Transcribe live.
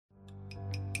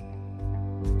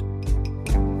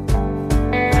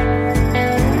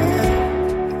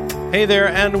Hey there,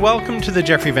 and welcome to the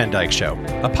Jeffrey Van Dyke Show,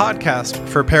 a podcast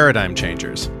for paradigm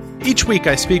changers. Each week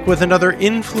I speak with another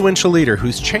influential leader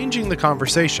who's changing the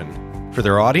conversation for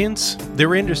their audience,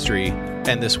 their industry,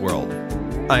 and this world.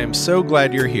 I am so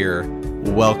glad you're here.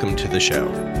 Welcome to the show.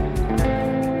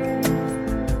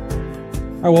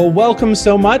 All right, well, welcome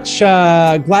so much.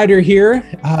 Glad you're here.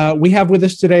 We have with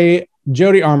us today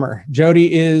Jody Armour.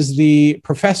 Jody is the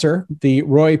professor, the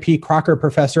Roy P. Crocker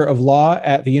Professor of Law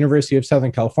at the University of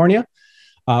Southern California,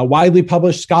 widely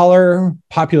published scholar,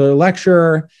 popular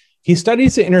lecturer. He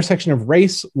studies the intersection of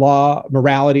race, law,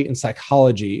 morality, and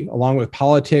psychology, along with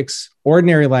politics,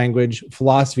 ordinary language,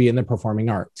 philosophy, and the performing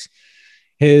arts.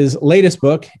 His latest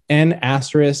book,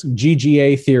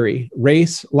 N*GGA Theory,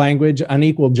 Race, Language,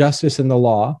 Unequal Justice in the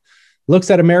Law,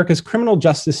 looks at America's criminal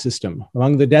justice system,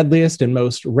 among the deadliest and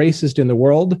most racist in the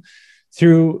world,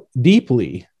 through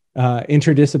deeply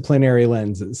interdisciplinary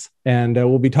lenses. And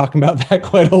we'll be talking about that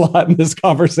quite a lot in this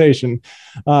conversation.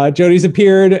 Jody's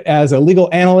appeared as a legal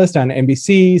analyst on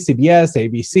NBC, CBS,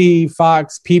 ABC,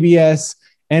 Fox, PBS,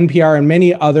 NPR, and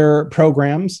many other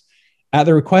programs. At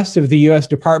the request of the U.S.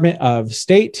 Department of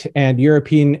State and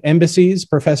European embassies,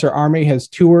 Professor Armour has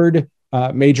toured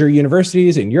major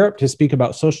universities in Europe to speak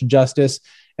about social justice,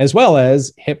 as well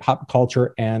as hip hop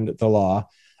culture and the law.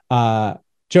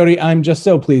 Jody, I'm just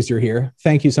so pleased you're here.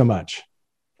 Thank you so much.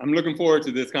 I'm looking forward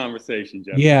to this conversation,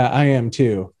 Jeff. Yeah, I am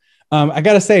too. I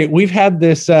got to say, we've had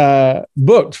this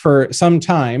booked for some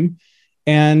time,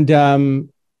 and I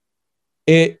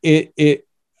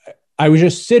was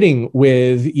just sitting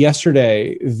with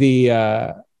yesterday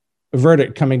the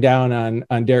verdict coming down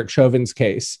on Derek Chauvin's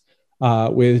case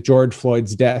with George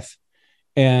Floyd's death,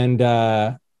 and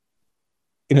that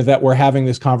we're having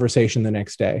this conversation the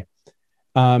next day.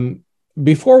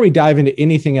 Before we dive into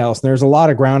anything else, and there's a lot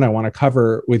of ground I want to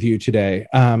cover with you today.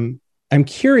 I'm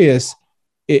curious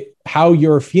how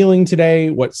you're feeling today,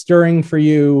 what's stirring for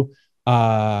you.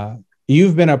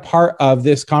 You've been a part of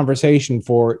this conversation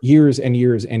for years and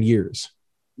years and years.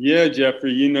 Yeah,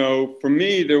 Jeffrey, for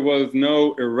me, there was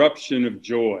no eruption of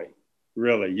joy,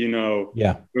 really.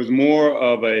 Yeah. It was more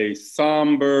of a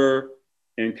somber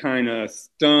and kind of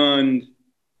stunned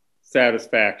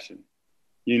satisfaction,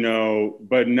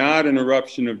 but not an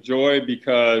eruption of joy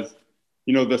because,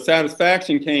 the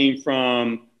satisfaction came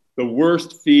from the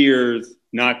worst fears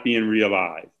not being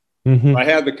realized. Mm-hmm. I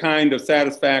had the kind of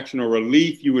satisfaction or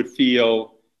relief you would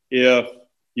feel if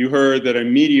you heard that a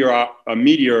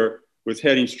meteor was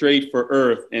heading straight for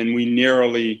Earth and we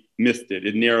narrowly missed it.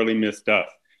 It narrowly missed us.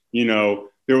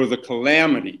 There was a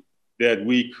calamity that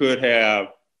we could have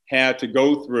had to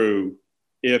go through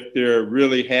if there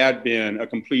really had been a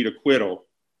complete acquittal,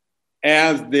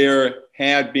 as there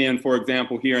had been, for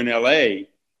example, here in LA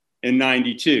in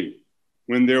 '92,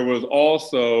 when there was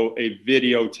also a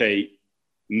videotape.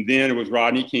 And then it was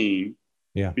Rodney King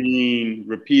being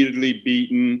repeatedly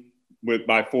beaten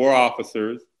by 4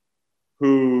 officers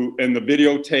who, and the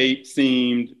videotape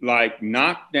seemed like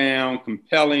knockdown,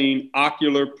 compelling,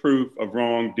 ocular proof of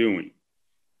wrongdoing,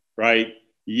 right?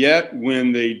 Yet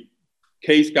when the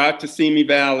case got to Simi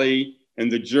Valley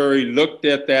and the jury looked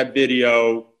at that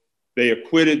video, they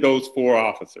acquitted those 4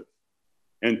 officers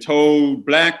and told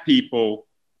Black people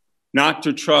not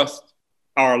to trust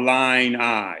our lying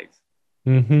eyes.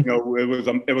 Mm-hmm.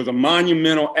 It was a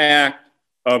monumental act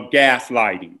of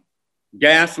gaslighting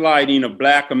of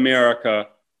Black America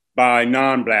by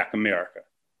non-Black America,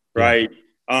 right?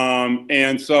 Yeah.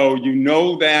 And so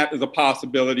that is a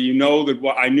possibility.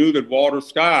 I knew that Walter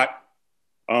Scott,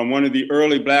 one of the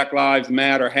early Black Lives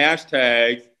Matter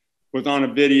hashtags, was on a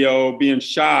video being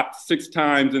shot 6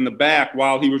 times in the back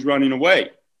while he was running away.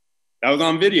 That was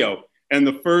on video, and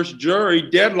the first jury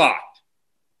deadlocked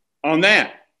on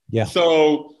that. Yeah.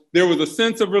 So there was a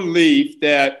sense of relief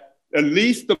that at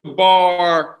least the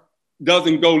bar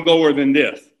doesn't go lower than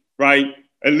this, right?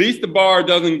 At least the bar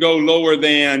doesn't go lower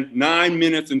than 9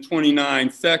 minutes and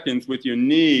 29 seconds with your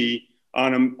knee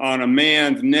on a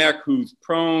man's neck who's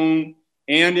prone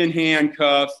and in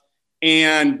handcuffs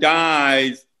and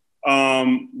dies,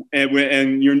 and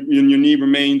your knee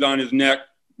remains on his neck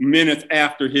minutes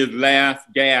after his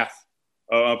last gasp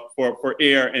for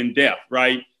air and death,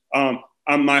 right?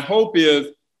 My hope was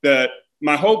that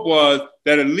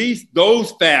at least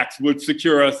those facts would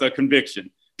secure us a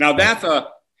conviction. Now, that's a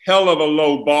hell of a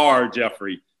low bar,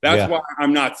 Jeffrey. That's why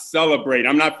I'm not celebrating.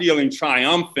 I'm not feeling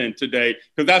triumphant today,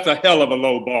 because that's a hell of a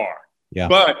low bar. Yeah.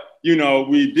 But,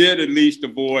 we did at least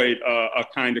avoid a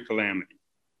kind of calamity.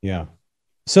 Yeah.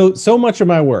 So much of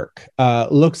my work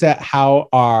looks at how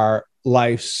our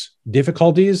life's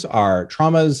difficulties, our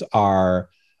traumas, our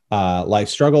life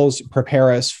struggles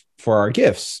prepare us for our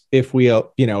gifts if we,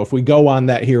 if we go on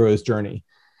that hero's journey.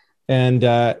 And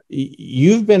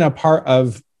you've been a part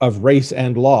of race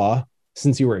and law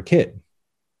since you were a kid.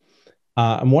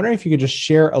 I'm wondering if you could just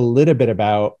share a little bit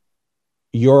about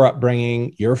your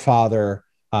upbringing, your father,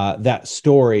 that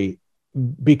story,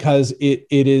 because it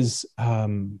is,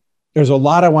 there's a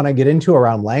lot I want to get into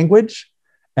around language.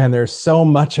 And there's so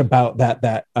much about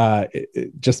that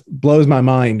it just blows my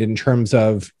mind in terms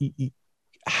of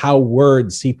how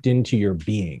words seeped into your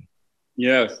being.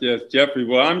 Yes, Jeffrey.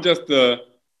 Well, I'm just the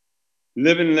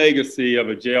living legacy of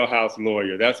a jailhouse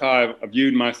lawyer. That's how I've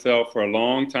viewed myself for a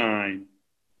long time.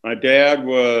 My dad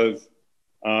was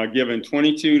given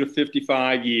 22 to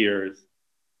 55 years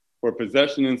for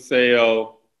possession and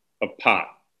sale of pot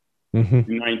in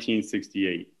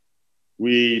 1968.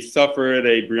 We suffered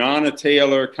a Breonna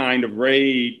Taylor kind of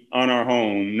raid on our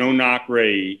home, no-knock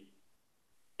raid.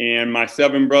 And my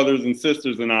 7 brothers and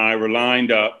sisters and I were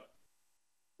lined up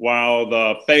while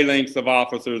the phalanx of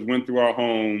officers went through our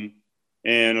home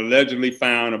and allegedly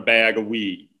found a bag of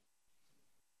weed.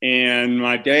 And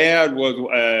my dad was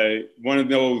one of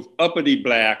those uppity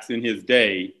blacks in his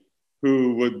day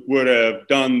who would have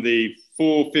done the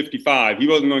full 55. He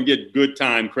wasn't going to get good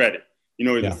time credit. He's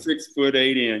a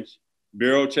 6'8"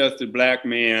 barrel-chested black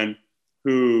man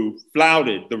who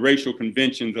flouted the racial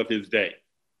conventions of his day.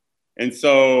 And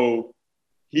so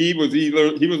he was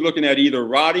looking at either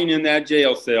rotting in that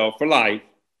jail cell for life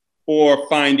or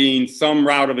finding some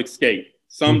route of escape,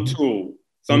 some tool,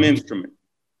 some instrument.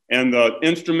 And the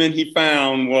instrument he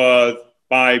found was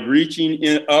by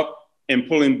reaching up and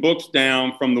pulling books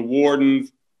down from the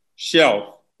warden's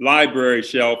library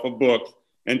shelf of books,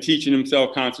 and teaching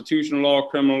himself constitutional law,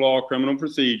 criminal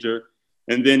procedure.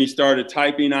 And then he started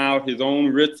typing out his own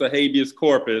writs of habeas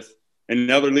corpus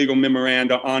and other legal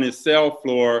memoranda on his cell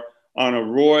floor on a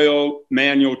Royal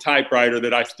manual typewriter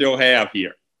that I still have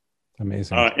here.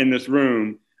 Amazing. In this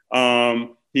room.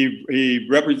 He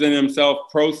represented himself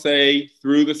pro se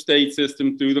through the state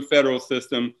system, through the federal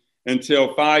system,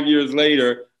 until 5 years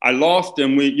later, I lost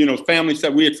him. We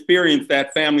experienced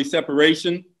that family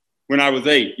separation when I was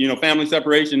 8. Family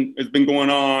separation has been going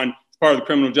on as part of the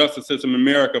criminal justice system in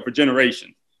America for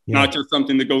generations, not just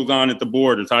something that goes on at the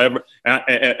borders. However,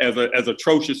 as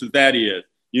atrocious as that is,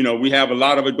 we have a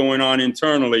lot of it going on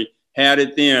internally, had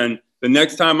it then. The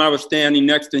next time I was standing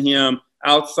next to him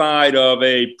outside of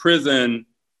a prison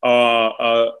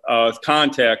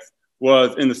context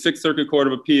was in the Sixth Circuit Court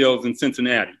of Appeals in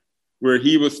Cincinnati, where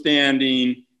he was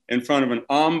standing in front of an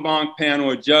en banc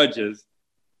panel of judges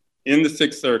in the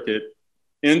Sixth Circuit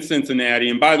in Cincinnati.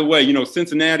 And by the way,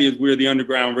 Cincinnati is where the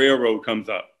Underground Railroad comes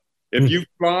up. If you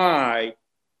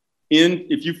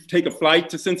take a flight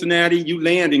to Cincinnati, you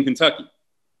land in Kentucky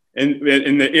and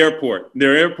in the airport.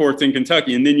 There are airports in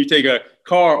Kentucky. And then you take a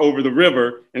car over the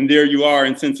river and there you are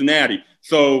in Cincinnati.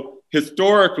 So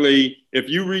historically, if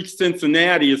you reach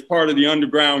Cincinnati as part of the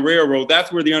Underground Railroad,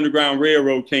 that's where the Underground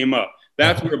Railroad came up.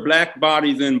 That's where black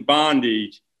bodies in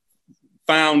bondage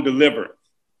found deliverance,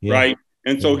 right?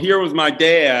 And so here was my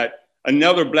dad,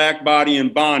 another black body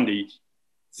in bondage,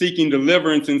 seeking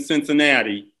deliverance in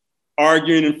Cincinnati,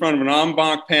 arguing in front of an en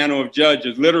banc panel of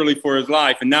judges, literally for his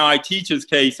life. And now I teach his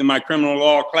case in my criminal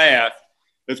law class.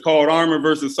 It's called Armour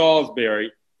versus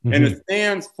Salisbury. And it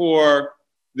stands for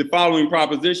the following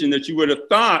proposition that you would have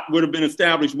thought would have been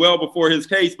established well before his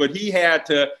case, but he had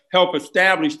to help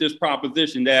establish this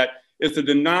proposition that it's a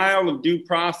denial of due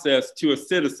process to a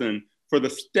citizen for the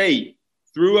state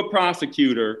through a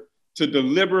prosecutor to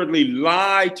deliberately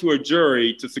lie to a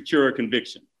jury to secure a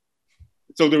conviction.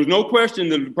 So there was no question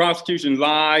that the prosecution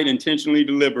lied intentionally,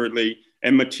 deliberately,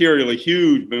 and materially,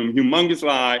 humongous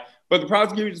lie, but the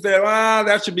prosecution said,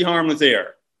 that should be harmless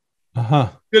error.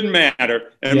 Didn't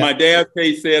matter. And my dad's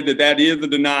case said that is a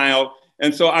denial.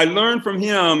 And so I learned from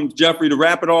him, Jeffrey, to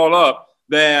wrap it all up,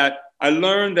 that I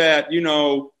learned that,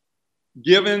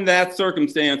 given that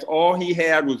circumstance, all he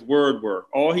had was word work.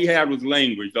 All he had was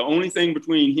language. The only thing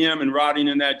between him and rotting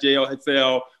in that jail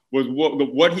cell was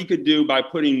what he could do by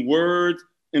putting words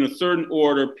in a certain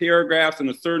order, paragraphs in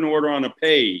a certain order on a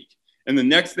page. And the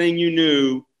next thing you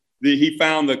knew, he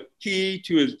found the key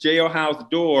to his jailhouse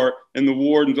door in the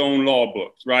warden's own law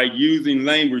books, right? Using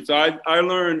language. So I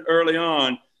learned early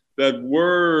on that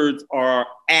words are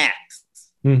acts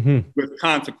with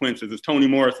consequences, as Toni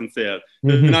Morrison says.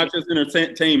 They're not just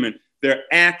entertainment, they're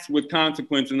acts with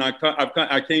consequences. And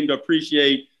I came to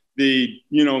appreciate the,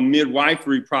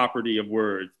 midwifery property of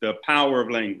words, the power of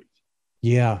language.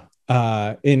 Yeah.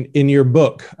 In your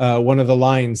book, one of the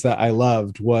lines that I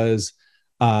loved was,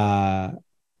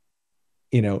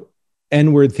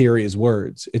 N-word theory is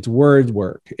words. It's word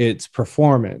work. It's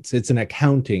performance. It's an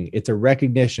accounting. It's a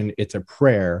recognition. It's a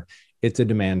prayer. It's a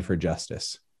demand for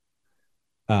justice.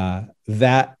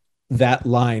 That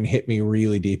line hit me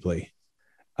really deeply,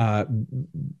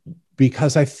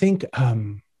 because I think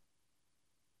in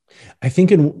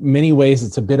many ways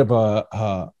it's a bit of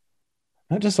a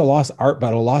not just a lost art,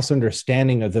 but a lost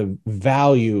understanding of the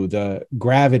value, the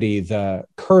gravity, the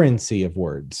currency of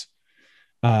words.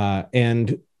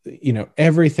 And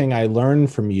everything I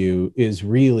learned from you is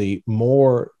really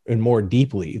more and more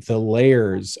deeply the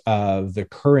layers of the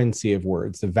currency of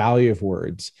words, the value of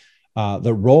words,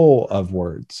 the role of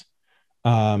words.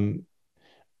 I'm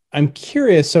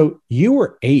curious. So you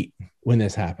were 8 when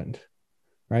this happened,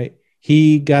 right?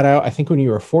 He got out, I think, when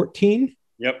you were 14.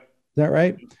 Yep. Is that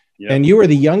right? Yep. And you were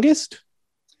the youngest?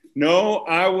 No,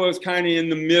 I was kind of in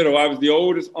the middle. I was the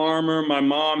oldest Armour. My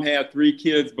mom had 3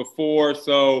 kids before,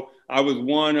 so I was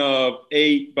one of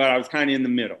 8, but I was kind of in the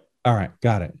middle. All right,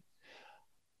 got it.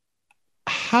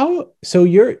 So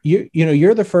you're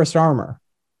the first Armour.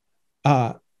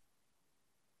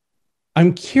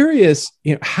 I'm curious,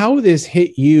 how this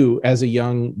hit you as a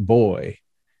young boy,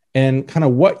 and kind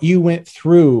of what you went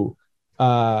through,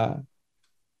 as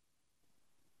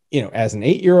an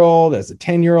 8-year-old, as a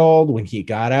 10-year-old, when he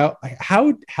got out. Like,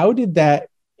 how did that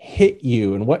hit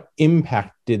you, and what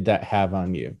impact did that have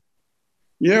on you?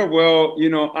 Yeah, well,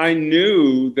 I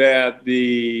knew that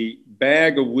the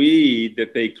bag of weed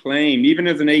that they claimed, even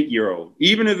as an 8-year-old,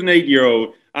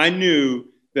 I knew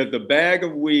that the bag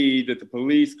of weed that the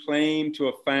police claimed to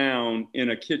have found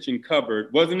in a kitchen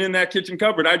cupboard wasn't in that kitchen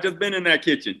cupboard. I'd just been in that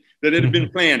kitchen, that it had been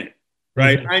planted,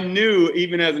 right? Mm-hmm. I knew,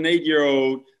 even as an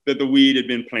 8-year-old, that the weed had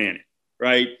been planted,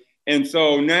 right? And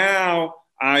so now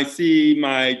I see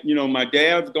my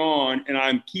dad's gone, and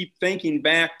I keep thinking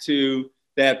back to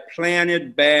that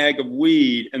planted bag of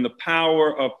weed and the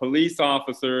power of police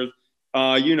officers,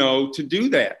 to do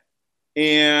that.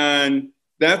 And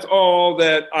that's all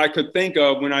that I could think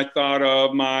of when I thought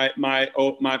of my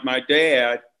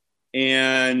dad.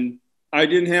 And I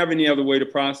didn't have any other way to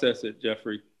process it,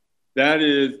 Jeffrey. That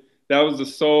was the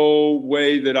sole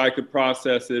way that I could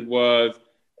process it, was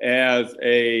as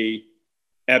a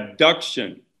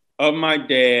abduction of my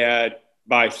dad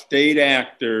by state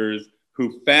actors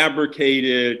who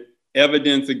fabricated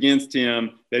evidence against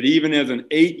him that even as an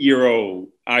 8-year-old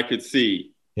I could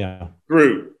see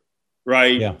through,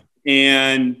 right? Yeah.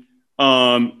 And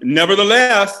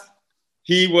nevertheless,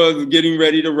 he was getting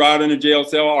ready to rot in a jail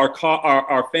cell.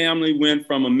 Our family went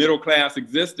from a middle-class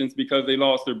existence, because they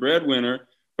lost their breadwinner,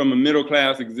 from a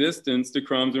middle-class existence to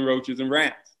crumbs and roaches and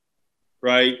rats,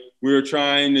 right? We were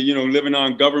trying to, living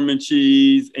on government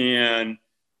cheese and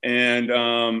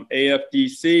AFDC.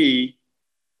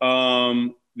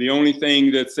 The only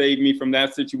thing that saved me from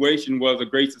that situation was a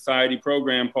Great Society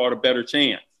program called A Better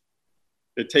Chance,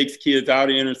 that takes kids out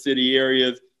of inner city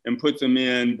areas and puts them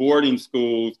in boarding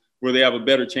schools where they have a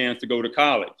better chance to go to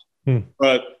college.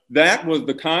 But that was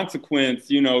the consequence,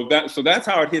 so that's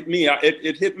how it hit me.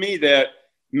 It hit me that,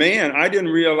 man, I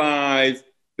didn't realize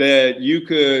that you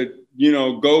could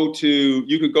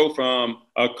go from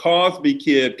a Cosby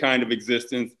kid kind of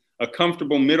existence, a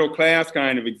comfortable middle class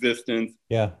kind of existence,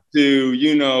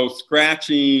 to,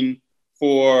 scratching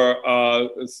for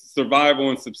survival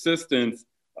and subsistence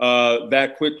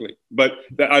that quickly. But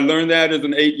I learned that as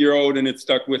an 8-year-old, and it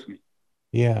stuck with me.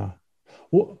 Yeah.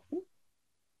 Well,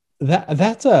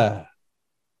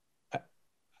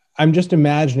 I'm just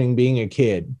imagining being a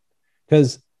kid,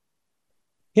 because,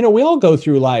 we all go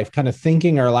through life kind of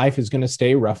thinking our life is going to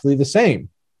stay roughly the same,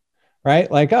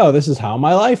 right? Like, oh, this is how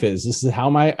my life is. This is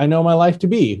how I know my life to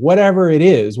be, whatever it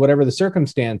is, whatever the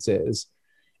circumstance is.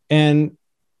 And,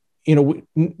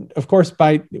 of course,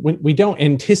 we don't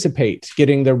anticipate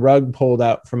getting the rug pulled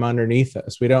out from underneath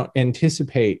us. We don't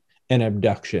anticipate an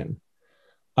abduction.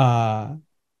 What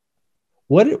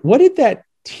did that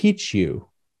teach you?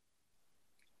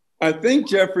 I think,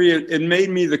 Jeffrey, it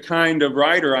made me the kind of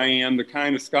writer I am, the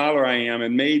kind of scholar I am. It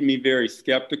made me very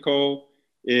skeptical.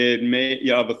 It made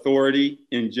of authority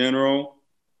in general.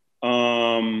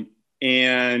 And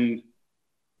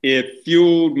it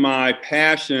fueled my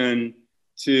passion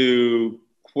to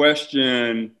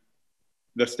question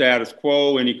the status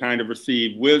quo, any kind of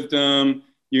received wisdom,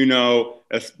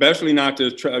 especially not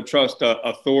to trust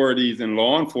authorities and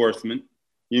law enforcement,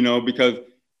 because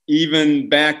even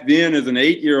back then as an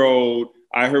 8-year-old,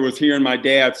 I was hearing my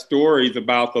dad's stories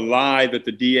about the lie that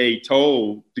the DA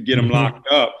told to get him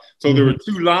locked up. So there were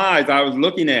 2 lies I was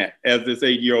looking at as this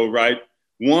 8-year-old, right?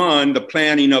 One, the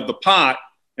planning of the pot,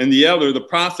 and the other, the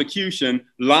prosecution,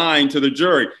 lying to the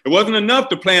jury. It wasn't enough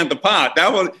to plant the pot.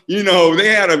 That was, they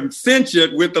had to cinch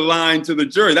it with the lying to the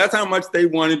jury. That's how much they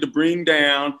wanted to bring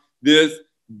down this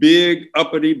big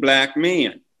uppity black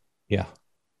man. Yeah.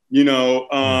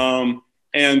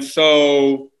 And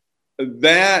so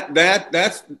that's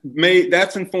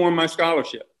informed my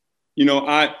scholarship.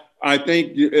 I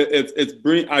think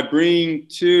I bring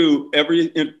to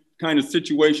every kind of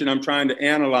situation I'm trying to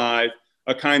analyze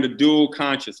a kind of dual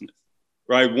consciousness,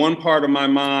 right? One part of my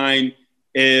mind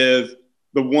is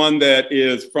the one that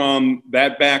is from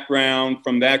that background,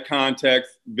 from that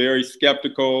context, very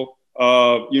skeptical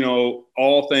of,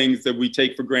 all things that we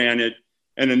take for granted.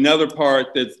 And another part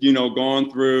that's, gone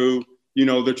through,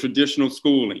 the traditional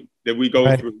schooling that we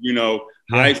go through,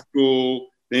 high school,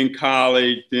 then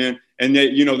college, and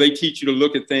they teach you to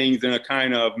look at things in a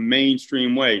kind of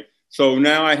mainstream way. So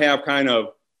now I have kind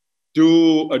of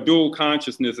a dual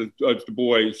consciousness, as Du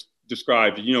Bois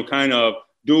described it, kind of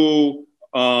dual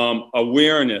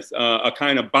awareness, a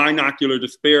kind of binocular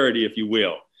disparity, if you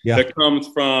will, that comes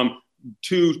from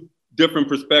two different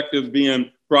perspectives being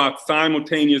brought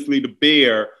simultaneously to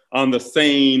bear on the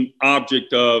same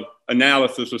object of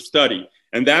analysis or study.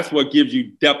 And that's what gives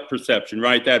you depth perception,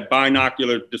 right? That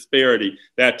binocular disparity,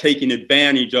 that taking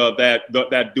advantage of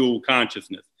that dual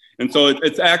consciousness. And so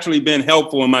it's actually been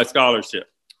helpful in my scholarship.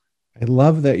 I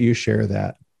love that you share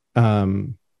that.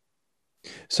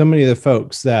 So many of the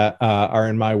folks that are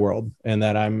in my world and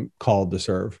that I'm called to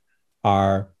serve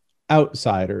are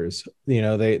outsiders.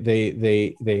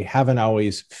 They haven't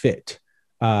always fit.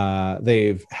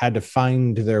 They've had to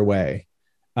find their way.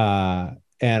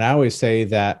 And I always say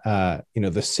that,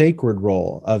 the sacred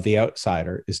role of the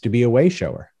outsider is to be a way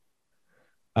shower.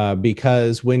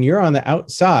 Because when you're on the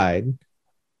outside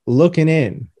looking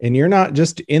in and you're not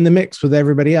just in the mix with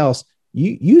everybody else,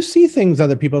 you see things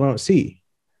other people don't see,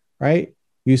 right?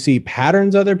 You see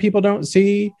patterns other people don't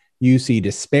see. You see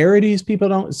disparities people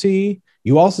don't see.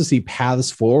 You also see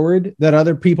paths forward that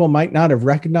other people might not have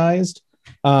recognized.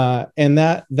 And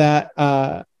that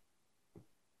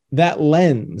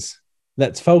lens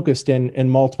that's focused in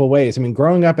multiple ways. I mean,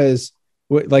 growing up as,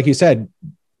 like you said,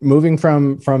 moving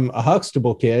from a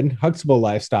Huxtable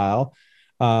lifestyle,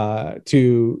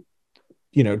 to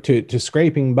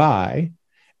scraping by,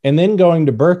 and then going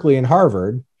to Berkeley and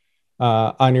Harvard,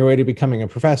 on your way to becoming a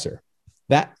professor.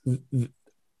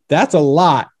 That's a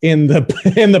lot in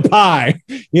the pie,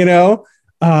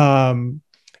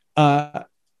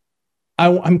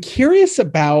 I'm curious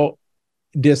about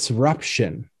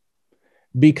disruption,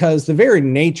 because the very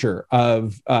nature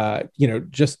of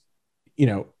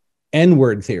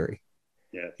N-word theory.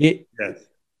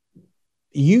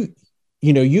 You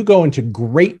go into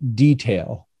great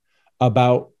detail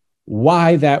about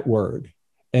why that word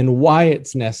and why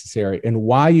it's necessary and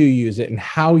why you use it and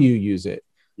how you use it.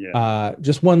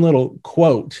 Just one little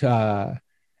quote.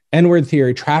 N-word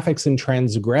theory traffics in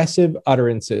transgressive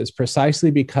utterances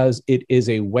precisely because it is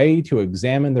a way to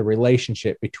examine the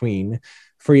relationship between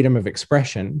freedom of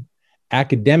expression,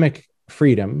 academic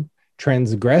freedom,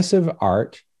 transgressive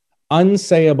art,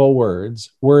 unsayable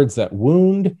words, words that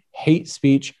wound, hate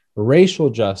speech, racial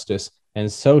justice,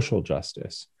 and social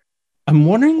justice. I'm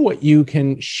wondering what you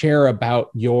can share about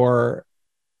your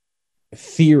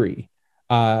theory,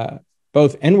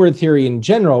 both N-word theory in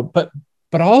general, but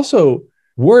also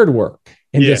word work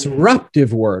and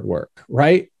disruptive word work,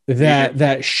 right?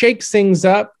 That shakes things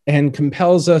up and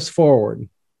compels us forward.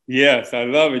 Yes, I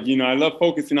love it. I love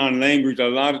focusing on language. A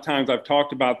lot of times I've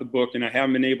talked about the book and I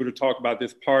haven't been able to talk about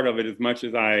this part of it as much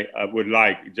as I would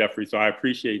like, Jeffrey. So I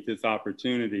appreciate this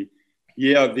opportunity.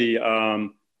 The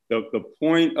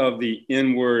point of the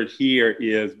N-word here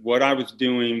is what I was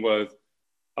doing was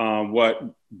what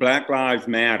Black Lives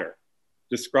Matter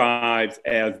describes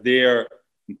as their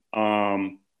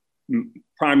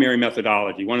primary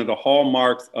methodology. One of the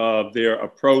hallmarks of their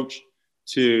approach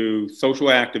to social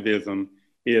activism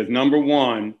is, number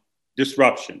one,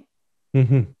 disruption,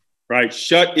 right?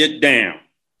 Shut it down.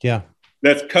 Yeah.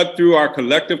 Let's cut through our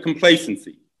collective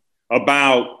complacency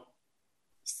about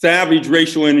savage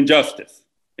racial injustice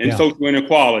and social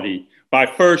inequality by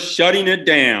first shutting it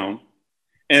down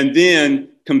and then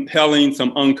compelling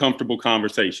some uncomfortable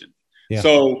conversation. Yeah.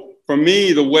 So for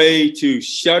me, the way to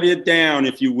shut it down,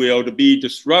 if you will, to be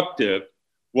disruptive,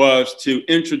 was to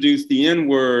introduce the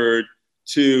N-word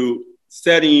to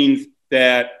settings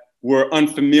that were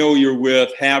unfamiliar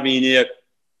with having it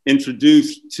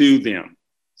introduced to them.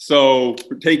 So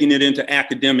taking it into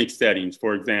academic settings,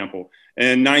 for example.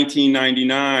 In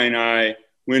 1999, I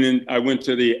went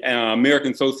to the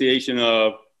American Association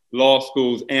of Law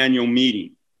Schools annual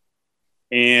meeting.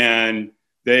 And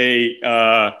They,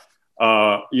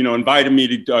 invited me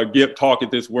to talk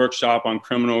at this workshop on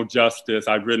criminal justice.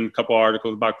 I've written a couple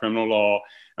articles about criminal law.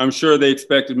 I'm sure they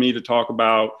expected me to talk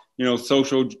about,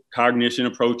 social cognition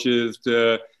approaches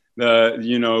to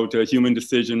to human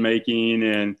decision making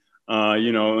and,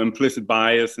 implicit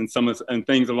bias and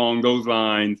things along those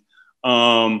lines.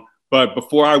 But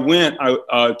before I went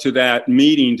to that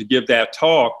meeting to give that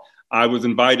talk, I was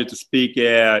invited to speak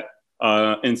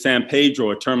in San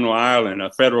Pedro, at Terminal Island,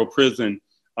 a federal prison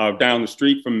down the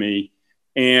street from me,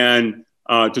 and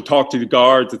to talk to the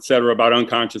guards, et cetera, about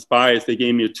unconscious bias. They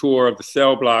gave me a tour of the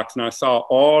cell blocks, and I saw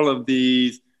all of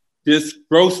these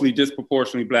grossly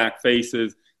disproportionately Black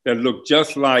faces that looked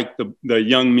just like the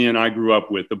young men I grew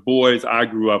up with, the boys I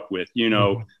grew up with.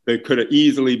 They could have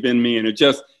easily been me, and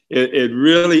it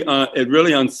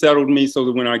really unsettled me. So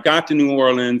that when I got to New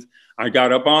Orleans, I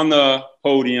got up on the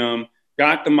podium,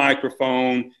 got the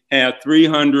microphone, had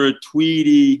 300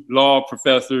 tweedy law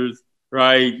professors,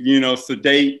 right?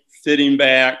 Sedate, sitting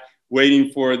back, waiting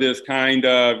for this kind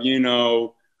of,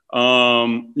 the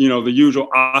usual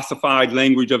ossified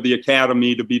language of the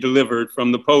academy to be delivered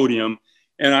from the podium.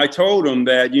 And I told them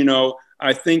that,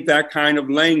 I think that kind of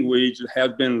language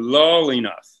has been lulling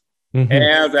us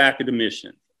as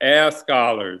academicians, as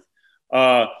scholars,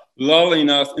 lulling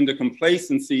us into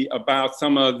complacency about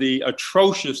some of the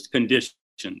atrocious conditions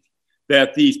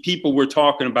that these people we're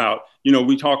talking about.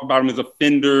 We talk about them as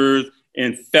offenders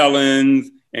and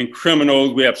felons and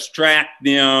criminals. We abstract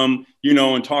them,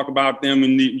 and talk about them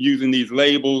using these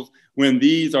labels when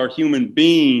these are human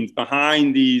beings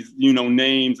behind these,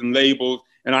 names and labels.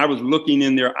 And I was looking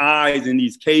in their eyes in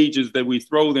these cages that we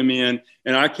throw them in,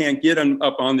 and I can't get them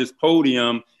up on this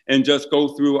podium and just go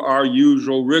through our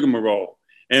usual rigmarole.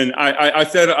 And I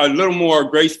said a little more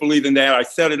gracefully than that. I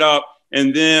set it up,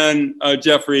 and then,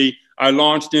 Jeffrey, I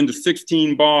launched into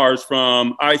 16 bars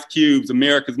from Ice Cube's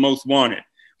America's Most Wanted,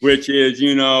 which is,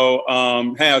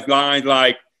 has lines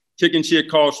like, kicking shit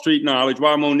called street knowledge,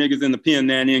 why more niggas in the pen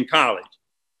than in college?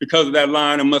 Because of that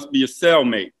line, I must be a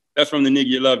cellmate. That's from the nigga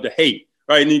you love to hate,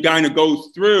 right? And he kind of goes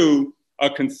through a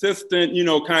consistent,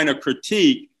 kind of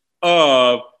critique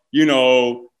of,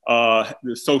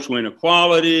 the social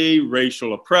inequality,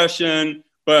 racial oppression,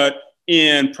 but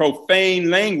in profane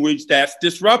language that's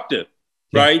disruptive,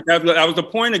 right? That was the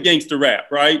point of gangster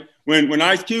rap, right? When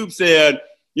Ice Cube said,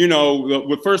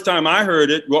 the first time I heard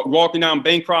it, walking down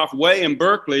Bancroft Way in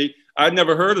Berkeley, I'd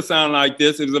never heard a sound like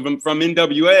this. It was from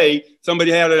NWA.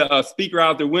 Somebody had a speaker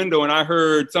out the window, and I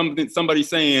heard somebody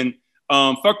saying,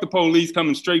 fuck the police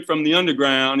coming straight from the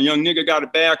underground. A young nigga got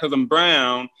it bad because I'm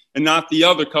brown and not the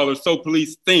other color. So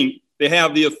police think they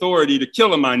have the authority to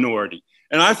kill a minority.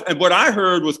 And what I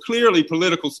heard was clearly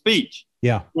political speech.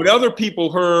 Yeah. What other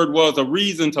people heard was a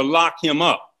reason to lock him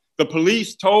up. The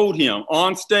police told him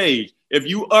on stage, if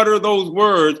you utter those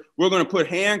words, we're going to put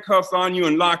handcuffs on you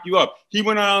and lock you up. He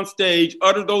went out on stage,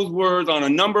 uttered those words on a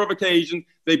number of occasions.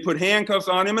 They put handcuffs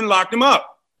on him and locked him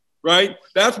up, right?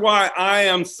 That's why I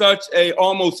am such a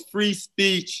almost free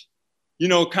speech,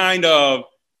 kind of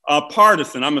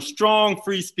partisan. I'm a strong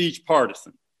free speech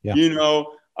partisan, to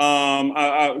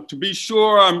be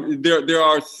sure, there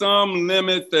are some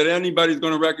limits that anybody's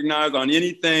going to recognize on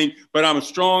anything, but I'm a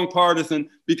strong partisan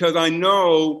because I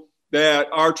know that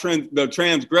the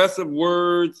transgressive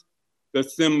words,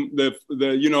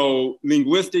 the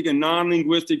linguistic and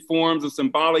non-linguistic forms of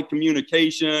symbolic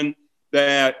communication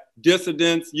that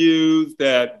dissidents use,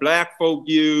 that Black folk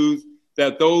use,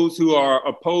 that those who are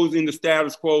opposing the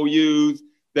status quo use,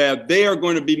 that they are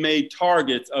going to be made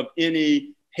targets of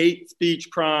any hate speech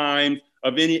crimes,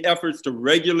 of any efforts to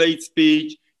regulate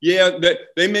speech. Yeah,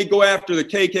 they may go after the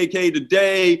KKK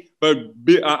today, but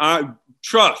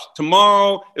trust,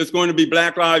 tomorrow it's going to be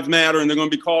Black Lives Matter, and they're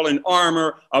going to be calling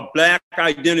Armour a Black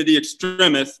identity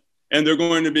extremist, and they're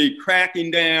going to be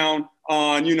cracking down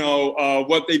on,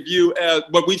 what they view as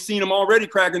what we've seen them already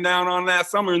cracking down on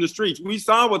last summer in the streets. We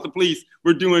saw what the police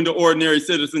were doing to ordinary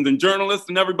citizens and journalists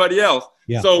and everybody else.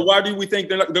 Yeah. So why do we think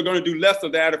they're going to do less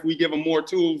of that if we give them more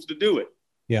tools to do it?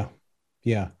 Yeah.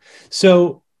 Yeah.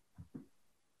 So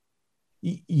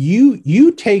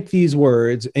you take these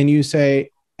words and you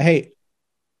say, hey,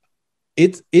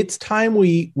 it's time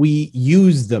we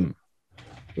use them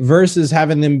versus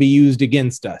having them be used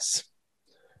against us.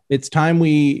 It's time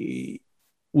we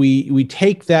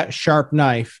take that sharp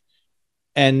knife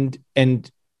and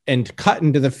cut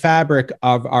into the fabric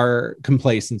of our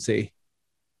complacency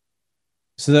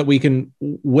so that we can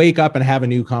wake up and have a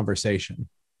new conversation.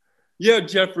 Yeah,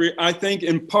 Jeffrey, I think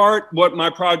in part what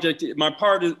my project is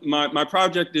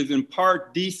in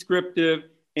part descriptive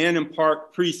and in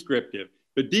part prescriptive.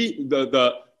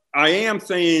 The I am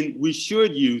saying we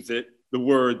should use it, the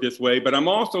word this way, but I'm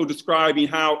also describing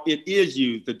how it is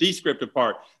used, the descriptive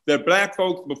part, that Black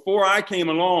folks before I came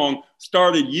along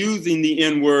started using the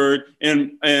N-word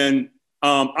in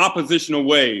oppositional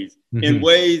ways, in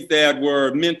ways that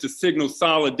were meant to signal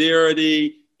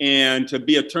solidarity and to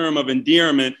be a term of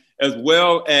endearment, as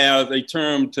well as a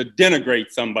term to denigrate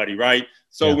somebody, right?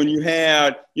 So when you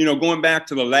had, going back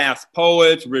to the last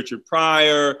poets, Richard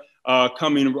Pryor,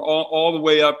 coming all the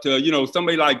way up to,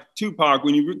 somebody like Tupac.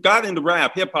 When you got into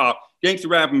rap, hip hop, gangster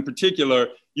rap in particular,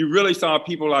 you really saw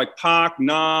people like Pac,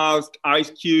 Nas,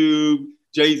 Ice Cube,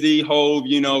 Jay-Z, Hove,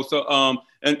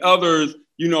 and others,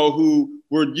 who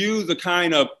would use a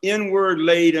kind of inward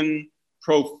laden,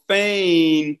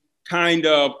 profane kind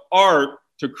of art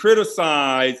to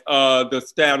criticize the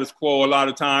status quo a lot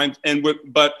of times.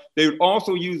 But they would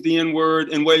also use the N-word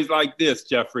in ways like this,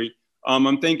 Jeffrey.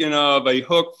 I'm thinking of a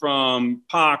hook from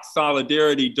Pac's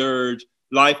Solidarity dirge,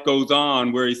 Life Goes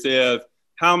On, where he says,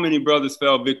 how many brothers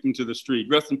fell victim to the street?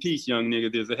 Rest in peace, young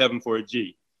nigga, there's a heaven for a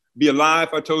G. Be alive,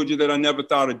 I told you that I never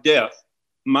thought of death.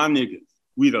 My niggas,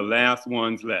 we the last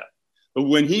ones left. But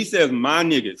when he says my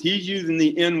niggas, he's using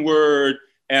the N-word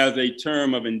as a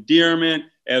term of endearment,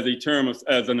 as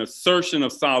an assertion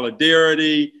of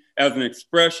solidarity, as an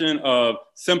expression of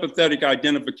sympathetic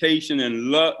identification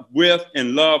and love with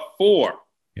and love for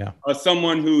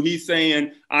someone who he's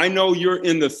saying, I know you're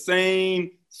in the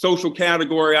same social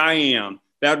category I am,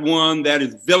 that one that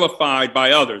is vilified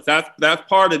by others. That's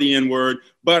part of the N-word,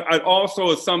 but it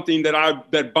also is something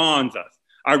that bonds us.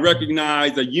 I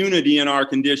recognize a unity in our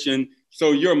condition,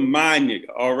 so you're my nigga,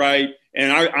 all right?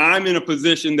 And I'm in a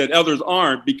position that others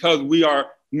aren't because we are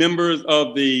members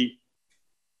of the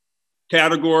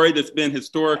category that's been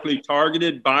historically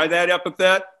targeted by that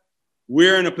epithet.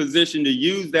 We're in a position to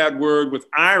use that word with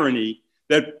irony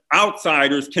that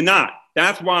outsiders cannot.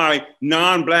 That's why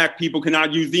non-Black people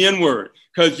cannot use the N-word,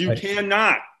 because you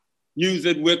cannot use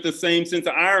it with the same sense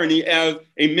of irony as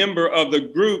a member of the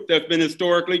group that's been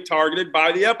historically targeted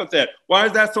by the epithet. Why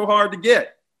is that so hard to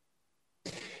get?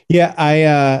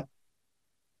 Yeah,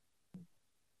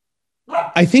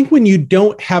 I think when you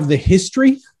don't have the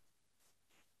history,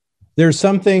 there's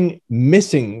something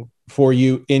missing for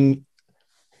you in,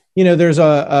 there's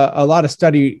a lot of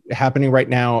study happening right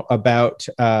now about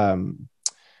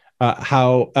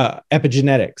how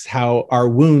epigenetics, how our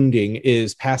wounding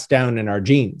is passed down in our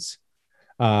genes,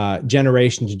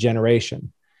 generation to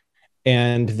generation,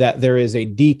 and that there is a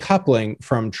decoupling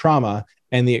from trauma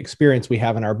and the experience we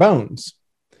have in our bones.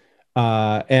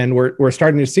 And we're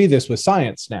starting to see this with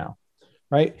science now,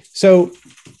 right? So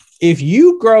if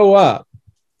you grow up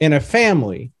in a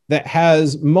family that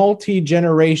has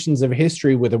multi-generations of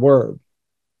history with a word,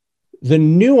 the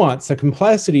nuance, the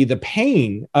complexity, the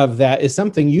pain of that is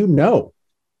something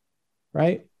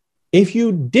right? If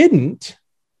you didn't,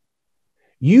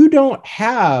 you don't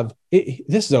have,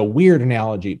 this is a weird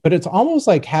analogy, but it's almost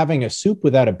like having a soup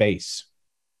without a base.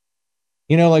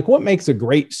 Like what makes a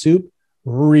great soup?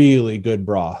 Really good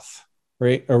broth,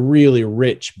 right? A really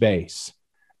rich base.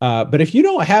 But if you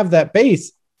don't have that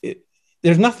base,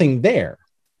 there's nothing there.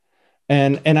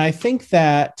 And I think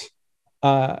that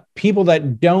people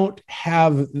that don't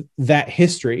have that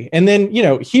history, and then,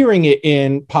 hearing it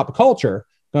in pop culture,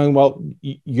 going, well,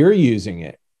 you're using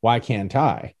it, why can't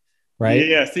I? Right.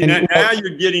 Yeah. See, now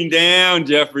you're getting down,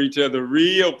 Jeffrey, to the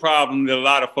real problem that a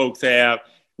lot of folks have.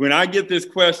 When I get this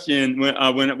question, when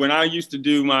I used to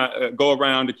do my go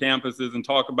around to campuses and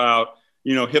talk about,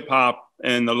 hip hop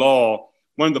and the law,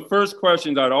 one of the first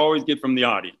questions I'd always get from the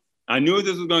audience, I knew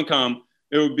this was going to come.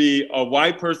 It would be a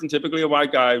white person, typically a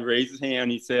white guy, raise his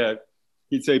hand. He'd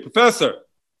say, Professor,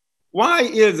 why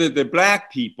is it that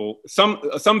Black people, some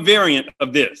variant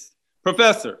of this,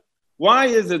 Professor, why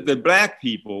is it that Black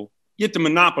people get to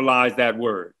monopolize that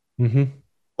word? Mm-hmm.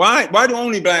 Why do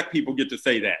only Black people get to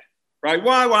say that? Right?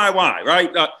 Why?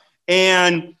 Right?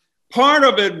 And part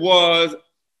of it was,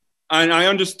 and I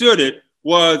understood it,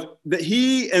 was that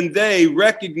he and they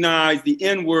recognized the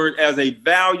N-word as a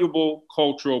valuable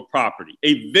cultural property,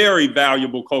 a very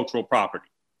valuable cultural property,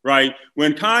 right?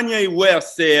 When Kanye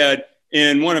West said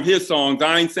in one of his songs,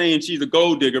 I ain't saying she's a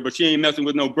gold digger, but she ain't messing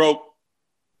with no broke.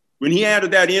 When he added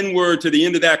that N-word to the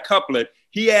end of that couplet,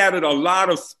 he added a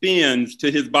lot of spins to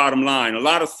his bottom line, a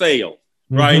lot of sales,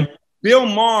 right? Bill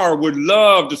Maher would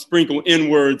love to sprinkle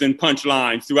N-words and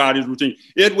punchlines throughout his routine.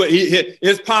 He'd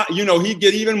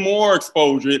get even more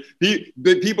exposure.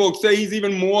 People say he's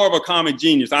even more of a comic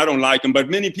genius. I don't like him, but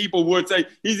many people would say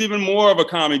he's even more of a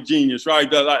comic genius, right?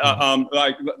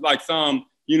 Like some,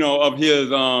 of his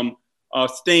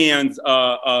stands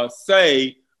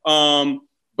say.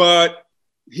 But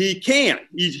he can't.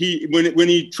 When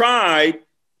he tried,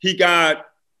 he got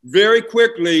very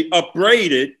quickly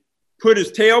upbraided, put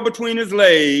his tail between his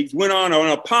legs, went on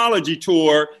an apology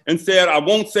tour and said, I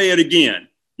won't say it again.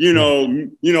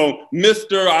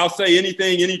 Mister, I'll say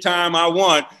anything, anytime I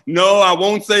want. No, I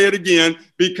won't say it again,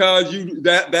 because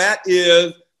that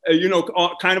is,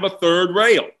 kind of a third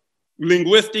rail,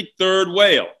 linguistic third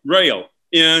rail. What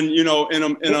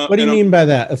do you mean by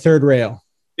that? A third rail?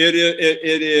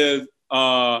 It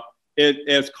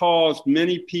has caused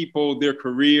many people their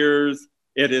careers.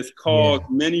 It has caused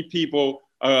many people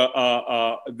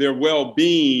their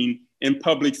well-being in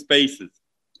public spaces.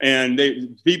 And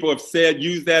people have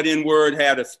used that N-word,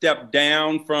 had to step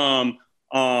down from,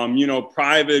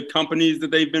 private companies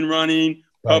that they've been running,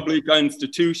 public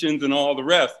institutions, and all the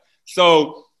rest.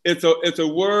 So it's a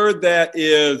word that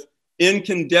is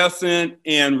incandescent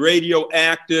and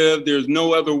radioactive. There's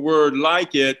no other word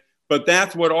like it, but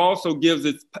that's what also gives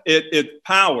it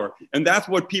power. And that's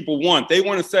what people want. They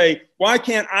want to say, why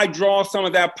can't I draw some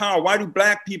of that power? Why do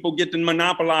Black people get to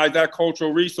monopolize that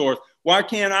cultural resource? Why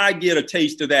can't I get a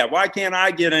taste of that? Why can't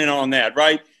I get in on that,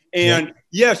 right? And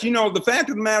yes, the fact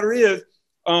of the matter is,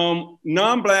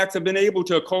 non-Blacks have been able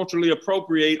to culturally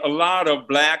appropriate a lot of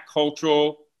Black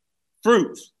cultural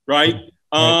fruits, right?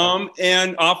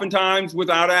 And oftentimes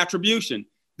without attribution.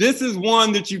 This is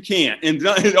one that you can't, and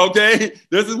okay,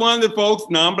 this is one that folks,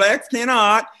 non-Blacks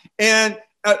cannot. And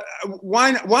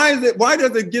why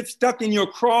does it get stuck in your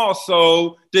craw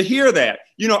so to hear that?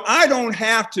 I don't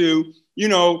have to.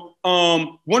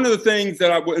 One of the things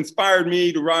that inspired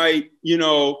me to write,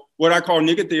 what I call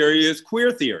nigger theory is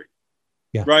queer theory,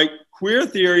 right? Queer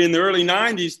theory in the early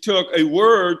 90s took a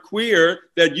word, queer,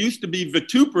 that used to be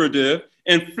vituperative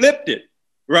and flipped it,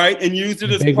 right? And used it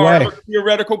as part of a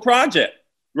theoretical project,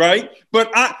 right?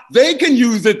 But they can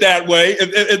use it that way.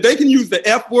 If they can use the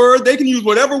F word, they can use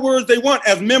whatever words they want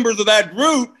as members of that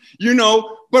group,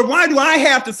 But why do I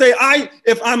have to say,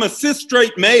 if I'm a cis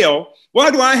straight male, why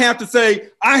do I have to say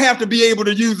I have to be able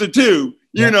to use it too?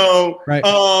 Right.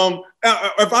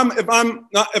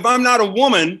 If I'm not a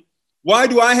woman, why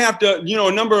do I have to?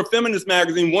 A number of feminist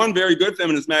magazines. One very good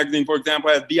feminist magazine, for example,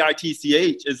 has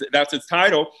BITCH. That's its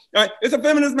title. Right? It's a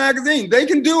feminist magazine. They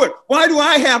can do it. Why do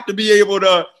I have to be able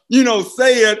to,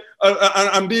 say it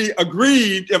and be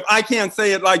aggrieved if I can't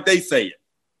say it like they say it?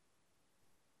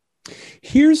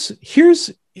 Here's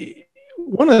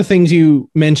one of the things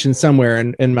you mentioned somewhere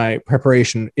in my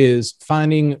preparation is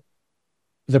finding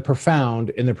the profound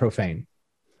in the profane,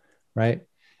 right?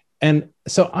 And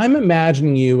so I'm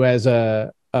imagining you as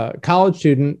a college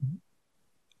student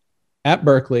at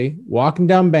Berkeley, walking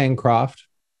down Bancroft,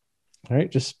 right?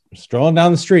 Just strolling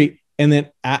down the street, and then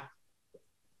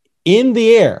in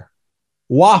the air,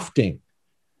 wafting,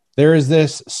 there is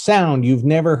this sound you've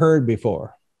never heard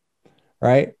before,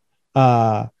 right?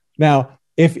 Now,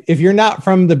 if you're not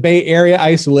from the Bay Area, I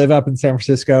used to live up in San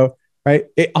Francisco, right?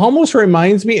 It almost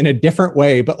reminds me in a different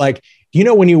way, but like,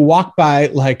 when you walk by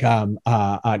like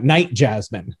night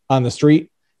jasmine on the street,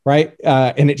 right?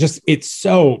 And it's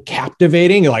so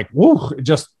captivating. You're like, whoa, it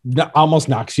just almost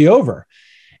knocks you over.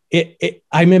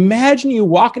 I'm imagining you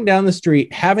walking down the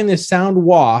street, having this sound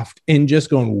waft and just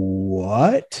going,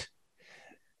 what?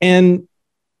 And,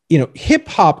 hip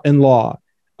hop and law,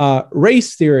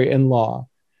 race theory and law.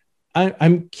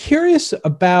 I'm curious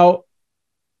about,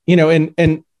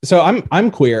 and so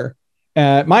I'm queer.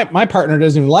 My partner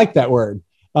doesn't even like that word.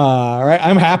 Right.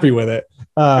 I'm happy with it.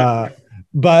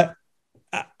 But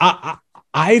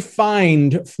I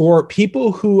find for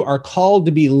people who are called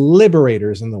to be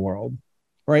liberators in the world,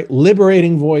 right?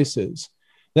 Liberating voices,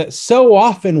 that so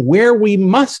often where we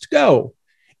must go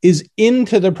is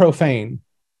into the profane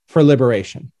for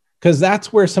liberation, because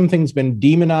that's where something's been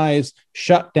demonized,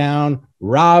 shut down,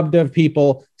 robbed of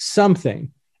people,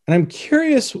 something. And I'm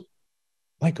curious,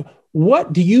 like,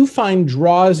 what do you find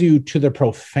draws you to the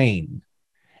profane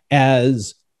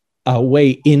as a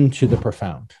way into the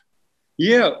profound?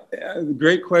 Yeah,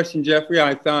 great question, Jeffrey.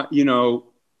 I thought,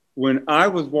 when I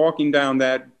was walking down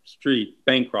that street,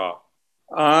 Bancroft,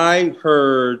 I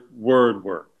heard word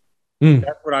work.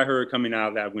 That's what I heard coming out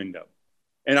of that window.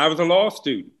 And I was a law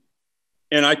student.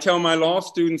 And I tell my law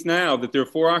students now that there are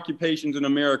 4 occupations in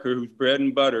America whose bread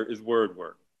and butter is word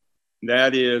work.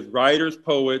 That is writers,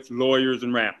 poets, lawyers,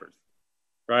 and rappers,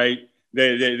 right?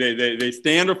 They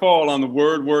stand or fall on the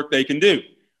word work they can do,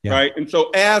 right? And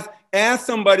so as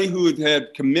somebody who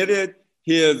had committed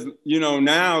his,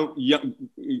 now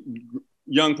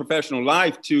young professional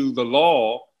life to the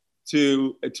law,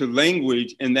 to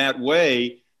language in that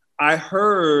way, I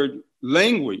heard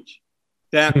language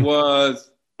that was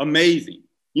amazing.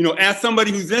 as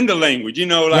somebody who's into language,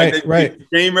 right.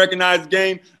 Game recognized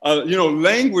game,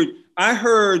 language. I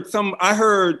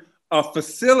heard a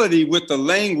facility with the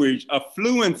language, a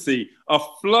fluency, a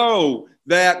flow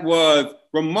that was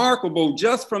remarkable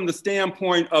just from the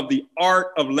standpoint of the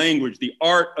art of language, the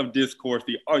art of discourse,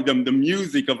 the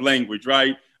music of language,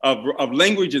 right? Of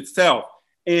language itself.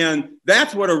 And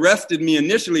that's what arrested me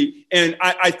initially. And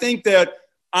I think that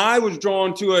I was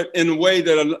drawn to it in a way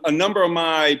that a number of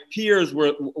my peers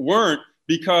weren't,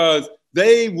 because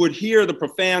they would hear the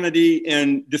profanity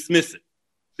and dismiss it.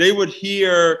 They would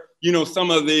hear,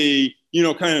 some of the,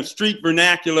 kind of street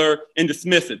vernacular and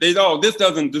dismiss it. They thought, this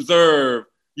doesn't deserve,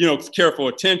 careful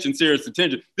attention, serious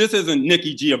attention. This isn't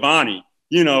Nikki Giovanni.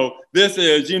 This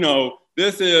is, or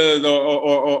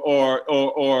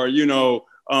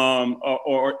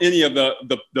any of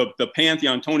the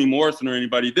pantheon, Toni Morrison or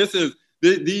anybody.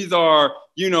 These are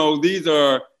young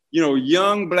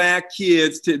Black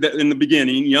kids in the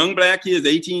beginning, young Black kids,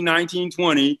 18, 19,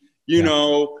 20,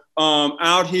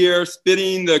 out here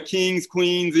spitting the king's,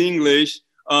 queen's English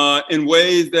in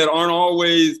ways that aren't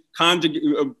always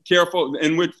careful,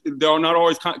 in which they're not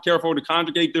always careful to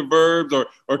conjugate their verbs or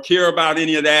care about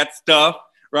any of that stuff,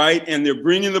 right? And they're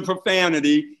bringing the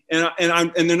profanity, and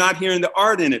they're not hearing the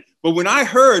art in it. But when I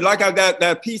heard,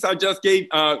 that piece I just gave,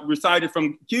 recited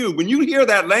from Cube, when you hear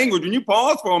that language, when you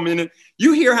pause for a minute,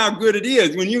 you hear how good it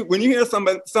is. When you hear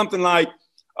something like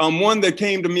one that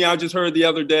came to me, I just heard the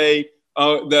other day,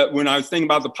 that when I was thinking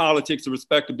about the politics of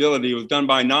respectability, it was done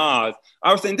by Nas.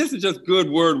 I was saying, this is just good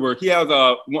word work. He has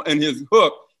in his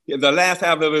hook, the last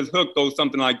half of his hook goes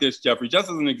something like this, Jeffrey, just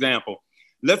as an example.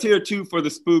 Let's hear two for the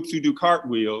spooks who do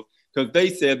cartwheels, because they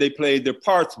said they played their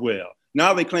parts well.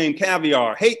 Now they claim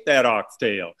caviar, hate that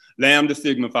oxtail. Lambda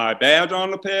Sigma Phi badge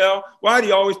on lapel. Why do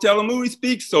you always tell them who he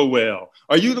speaks so well?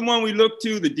 Are you the one we look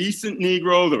to, the decent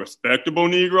Negro, the respectable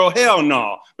Negro? Hell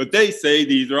no. But they say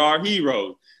these are our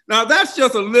heroes. Now that's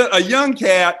just a young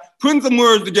cat putting some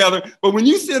words together. But when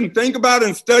you sit and think about it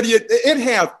and study it, it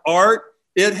has art.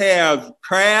 It has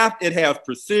craft, it has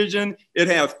precision, it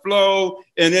has flow,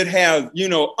 and it has,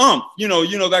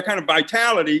 that kind of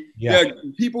vitality that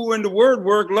people who into word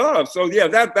work love. So yeah,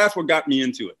 that's what got me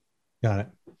into it. Got it.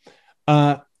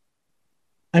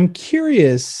 I'm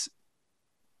curious.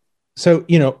 So,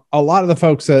 a lot of the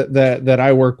folks that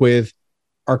I work with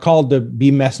are called to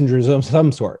be messengers of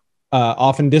some sort,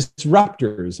 often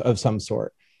disruptors of some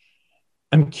sort.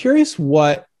 I'm curious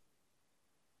what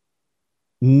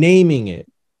naming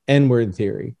it N-word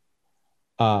theory,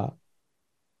 what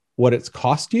it's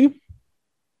cost you,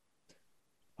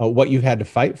 what you've had to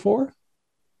fight for,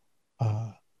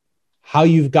 how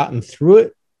you've gotten through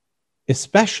it,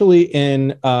 especially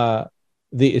in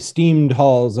the esteemed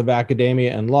halls of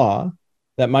academia and law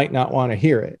that might not want to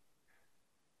hear it.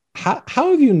 How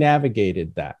have you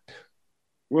navigated that?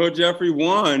 Well, Jeffrey,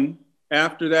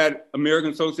 after that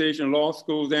American Association of Law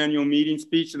Schools annual meeting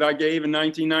speech that I gave in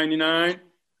 1999,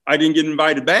 I didn't get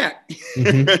invited back.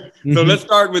 Mm-hmm. So let's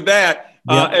start with that.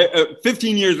 Yeah.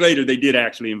 15 years later, they did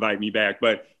actually invite me back.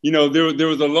 But, there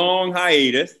was a long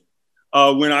hiatus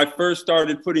when I first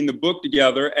started putting the book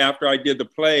together after I did the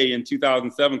play in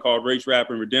 2007 called Race,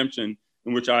 Rap, and Redemption,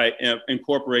 in which I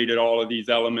incorporated all of these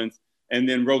elements and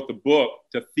then wrote the book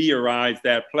to theorize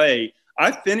that play.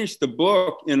 I finished the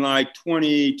book in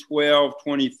 2012,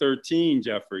 2013,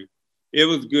 Jeffrey. It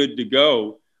was good to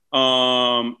go.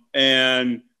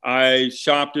 And I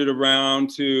shopped it around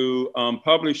to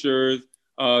publishers.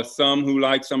 Some who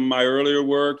liked some of my earlier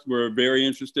works were very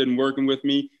interested in working with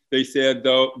me. They said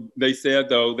though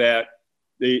that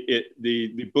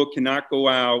the book cannot go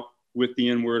out with the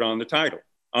N-word on the title,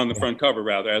 on the front cover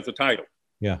rather, as a title.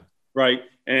 Yeah. Right.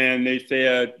 And they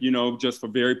said, just for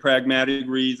very pragmatic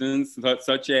reasons,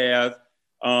 such as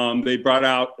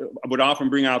would often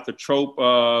bring out the trope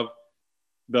of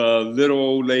the little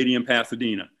old lady in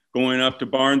Pasadena going up to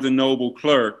Barnes and Noble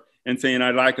clerk and saying,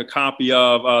 I'd like a copy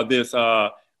of this,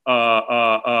 N-word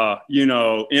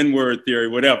theory,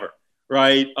 whatever,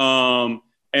 right?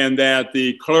 And that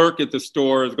the clerk at the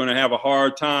store is going to have a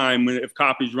hard time if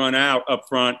copies run out up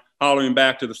front, hollering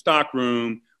back to the stock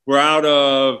room, we're out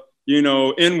of,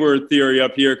 N-word theory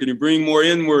up here. Can you bring more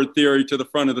N-word theory to the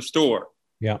front of the store?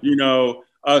 Yeah.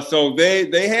 So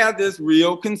they had this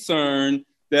real concern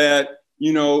that,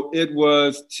 it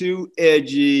was too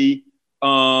edgy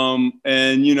and,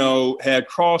 had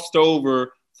crossed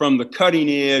over from the cutting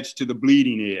edge to the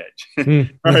bleeding edge.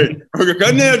 Right.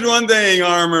 Cutting edge, one thing,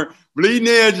 Armour. Bleeding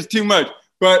edge is too much.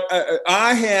 But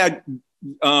I had,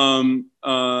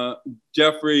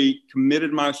 Jeffrey,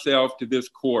 committed myself to this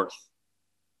course.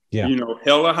 Yeah.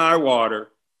 Hell or high water.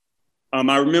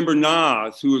 I remember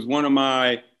Nas, who was one of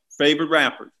my favorite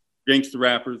rappers, gangster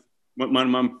rappers, one of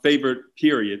my favorite,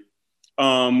 period.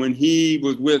 When he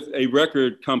was with a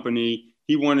record company,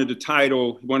 he wanted to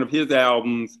title one of his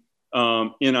albums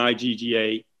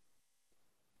Nigga,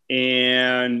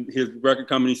 and his record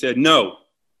company said no,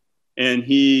 and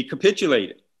he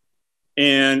capitulated.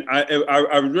 And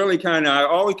I really I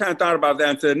always kind of thought about that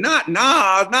and said, not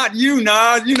Nas, not you,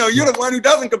 Nas. You know, you're the one who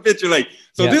doesn't capitulate.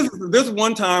 So this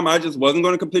one time I just wasn't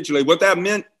going to capitulate. What that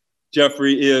meant,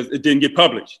 Jeffrey, is it didn't get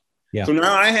published. Yeah. So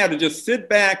now I had to just sit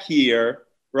back here,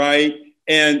 right?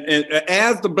 And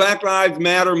as the Black Lives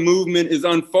Matter movement is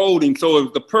unfolding, so it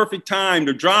was the perfect time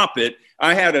to drop it.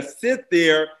 I had to sit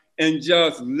there and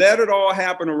just let it all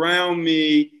happen around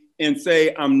me and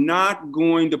say, I'm not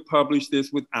going to publish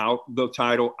this without the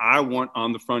title I want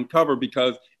on the front cover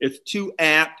because it's too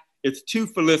apt, it's too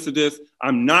felicitous.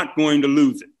 I'm not going to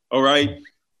lose it. All right.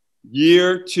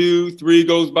 Year 2, 3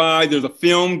 goes by. There's a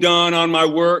film done on my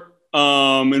work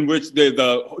in which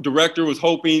the director was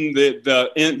hoping that the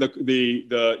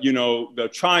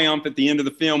triumph at the end of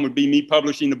the film would be me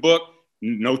publishing the book.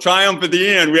 No triumph at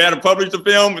the end. We had to publish the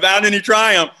film without any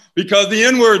triumph because the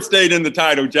N-word stayed in the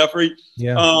title, Jeffrey.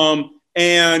 Yeah.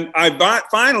 And I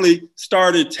finally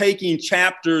started taking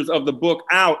chapters of the book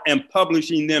out and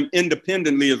publishing them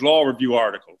independently as law review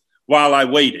articles while I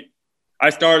waited. I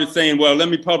started saying, well, let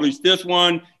me publish this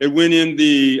one. It went in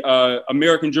the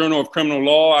American Journal of Criminal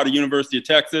Law out of University of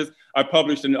Texas. I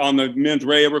published on the mens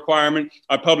rea requirement.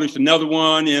 I published another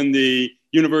one in the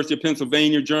University of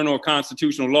Pennsylvania Journal of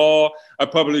Constitutional Law. I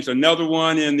published another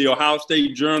one in the Ohio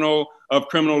State Journal of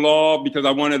Criminal Law because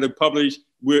I wanted to publish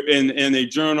in a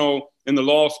journal in the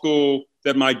law school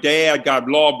that my dad got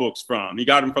law books from. He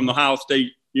got them from the Ohio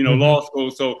State, law school.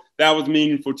 So that was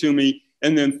meaningful to me.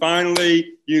 And then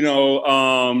finally,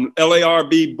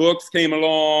 LARB books came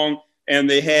along and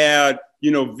they had,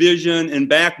 vision and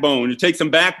backbone. It takes some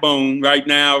backbone right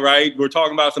now, right? We're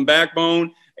talking about some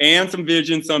backbone and some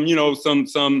vision, some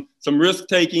risk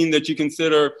taking that you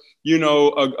consider,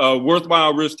 a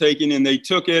worthwhile risk taking, and they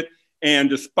took it.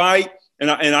 And despite, and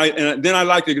then I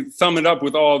like to sum it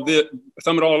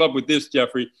all up with this,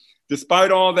 Jeffrey.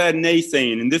 Despite all that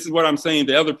naysaying, and this is what I'm saying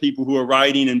to other people who are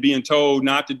writing and being told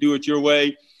not to do it your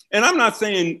way. And I'm not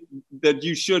saying that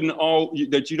you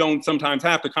don't sometimes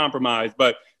have to compromise,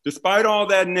 but despite all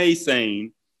that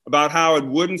naysaying about how it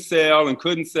wouldn't sell and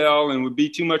couldn't sell and would be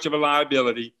too much of a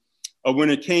liability, when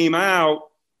it came out,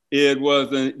 it was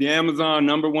the Amazon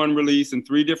 #1 release in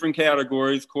 3 different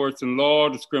categories: courts and law,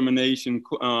 discrimination,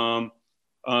 and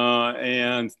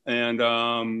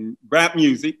rap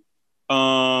music.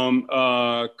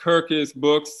 Kirkus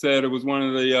Books said it was one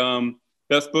of the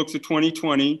best books of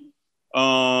 2020.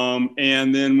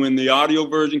 And then when the audio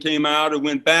version came out, it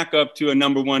went back up to a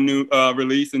 #1 new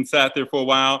release and sat there for a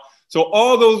while. So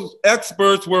all those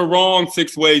experts were wrong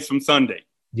 6 ways from Sunday.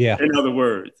 Yeah. In other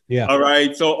words. Yeah. All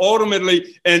right. So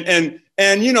ultimately, and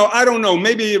I don't know,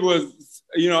 maybe it was,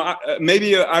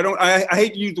 I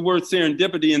hate to use the word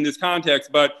serendipity in this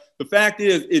context, but the fact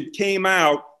is it came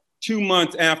out 2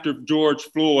 months after George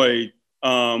Floyd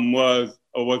was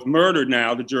murdered.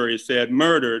 Now the jury has said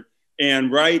murdered,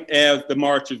 and right as the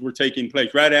marches were taking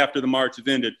place, right after the marches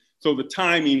ended. So the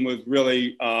timing was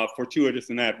really fortuitous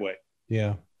in that way.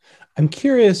 Yeah, I'm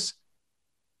curious.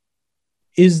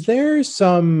 Is there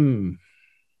some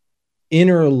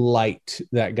inner light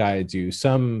that guides you?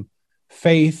 Some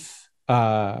faith,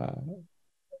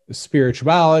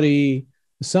 spirituality,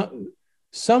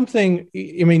 something.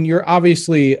 I mean, you're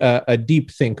obviously a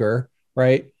deep thinker,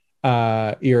 right?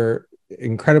 You're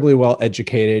incredibly well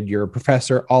educated. You're a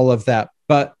professor, all of that.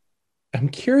 But I'm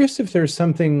curious if there's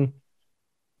something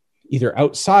either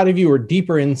outside of you or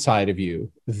deeper inside of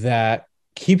you that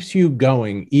keeps you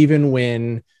going, even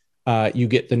when you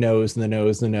get the no's and the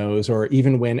no's and the no's, or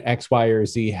even when X, Y, or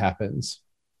Z happens.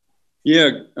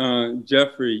 Yeah,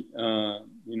 Jeffrey,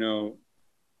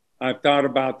 I've thought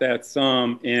about that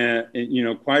some and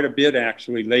quite a bit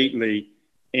actually lately.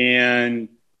 And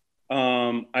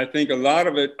I think a lot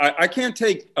of it, I can't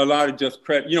take a lot of just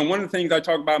credit. One of the things I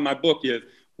talk about in my book is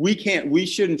we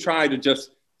shouldn't try to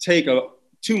just take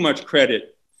too much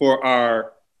credit for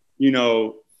our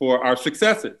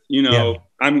successes. Yeah.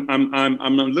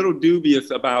 I'm a little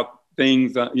dubious about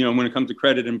things, when it comes to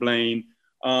credit and blame.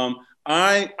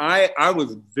 I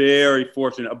was very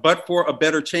fortunate, but for a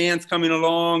better chance coming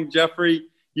along, Jeffrey,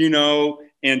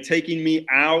 and taking me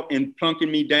out and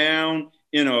plunking me down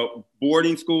in a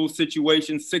boarding school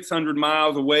situation 600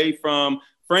 miles away from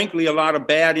frankly, a lot of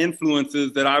bad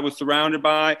influences that I was surrounded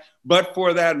by. But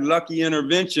for that lucky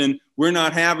intervention, we're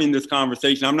not having this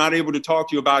conversation. I'm not able to talk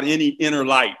to you about any inner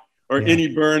light or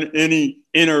any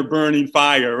inner burning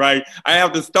fire, right? I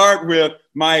have to start with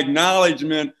my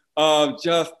acknowledgement of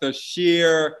just the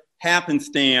sheer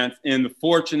happenstance and the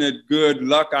fortunate good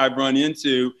luck I've run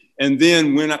into. And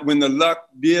then when the luck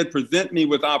did present me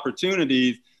with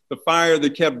opportunities, the fire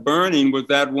that kept burning was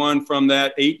that one from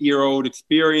that 8-year-old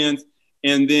experience.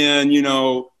 And then,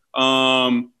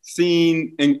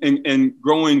 seeing and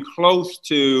growing close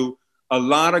to a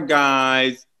lot of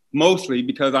guys, mostly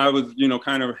because I was,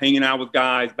 kind of hanging out with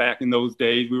guys back in those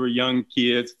days. We were young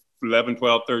kids, 11,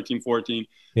 12, 13, 14.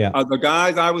 Yeah. The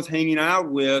guys I was hanging out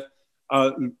with,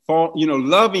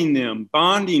 loving them,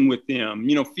 bonding with them,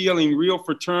 feeling real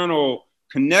fraternal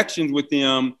connections with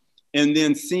them, and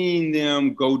then seeing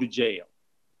them go to jail,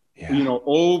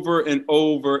 over and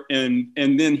over, and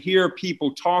then hear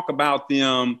people talk about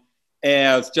them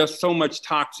as just so much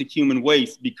toxic human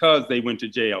waste because they went to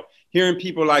jail. Hearing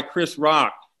people like Chris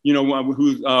Rock,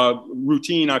 whose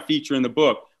routine I feature in the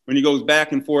book, when he goes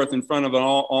back and forth in front of an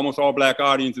almost all black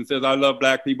audience and says, "I love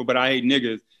black people, but I hate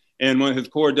niggas." And one of his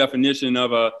core definition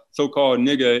of a so-called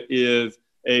nigga is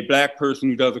a black person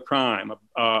who does a crime,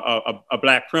 a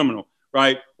black criminal,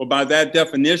 right? Well, by that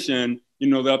definition,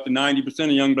 up to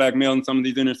 90% of young black males in some of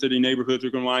these inner city neighborhoods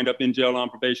are going to wind up in jail, on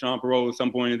probation, on parole at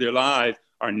some point in their lives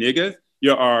are niggas.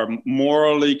 You are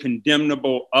morally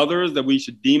condemnable others that we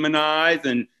should demonize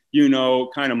and,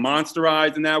 kind of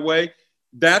monsterize in that way.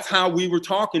 That's how we were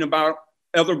talking about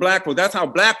other black folk. That's how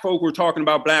black folk were talking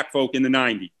about black folk in the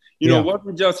 90s. It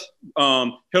wasn't just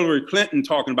Hillary Clinton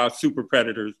talking about super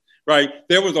predators, right?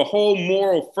 There was a whole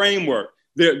moral framework.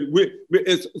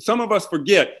 Some of us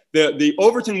forget that the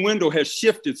Overton window has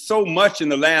shifted so much in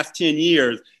the last 10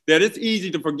 years that it's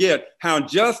easy to forget how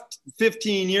just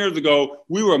 15 years ago,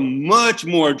 we were much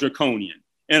more draconian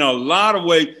in a lot of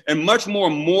ways and much more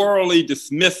morally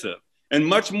dismissive and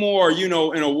much more, in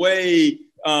a way,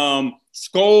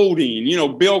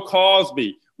 scolding. Bill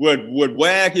Cosby would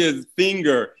wag his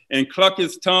finger and cluck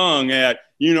his tongue at,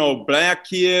 black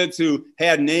kids who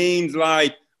had names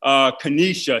like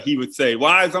Kanisha, he would say.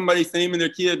 Why is somebody naming their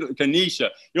kid Kanisha?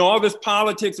 All this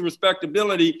politics and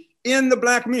respectability in the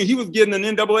black community. He was getting an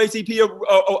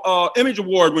NAACP Image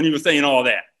Award when he was saying all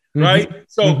that, right?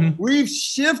 So we've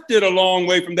shifted a long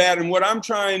way from that. And what I'm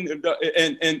trying to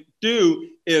and do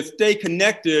is stay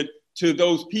connected to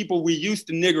those people we used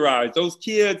to niggerize. Those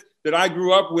kids that I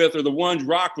grew up with are the ones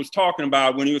Rock was talking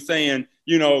about when he was saying,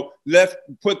 let's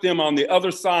put them on the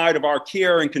other side of our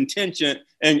care and contention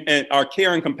and our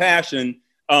care and compassion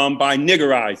by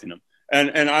niggerizing them.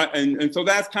 And so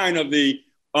that's kind of the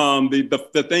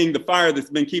thing, the fire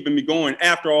that's been keeping me going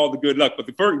after all the good luck. But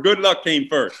the good luck came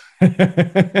first.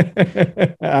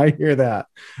 I hear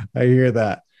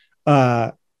that.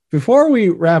 Before we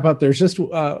wrap up, there's just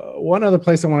one other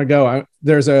place I want to go.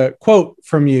 There's a quote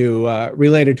from you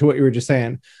related to what you were just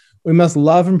saying. We must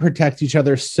love and protect each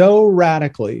other so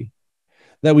radically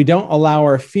that we don't allow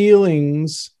our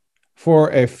feelings for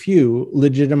a few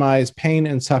legitimize pain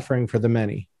and suffering for the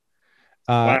many.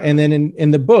 Wow. And then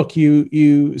in the book,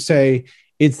 you say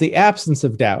it's the absence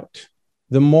of doubt,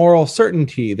 the moral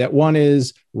certainty that one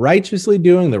is righteously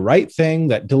doing the right thing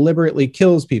that deliberately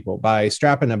kills people by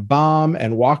strapping a bomb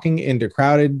and walking into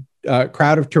crowd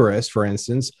of tourists, for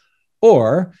instance,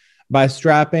 or by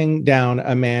strapping down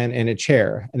a man in a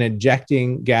chair and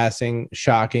ejecting, gassing,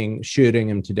 shocking, shooting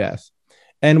him to death.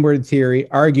 N-word theory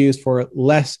argues for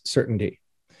less certainty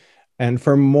and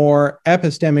for more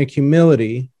epistemic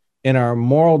humility in our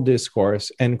moral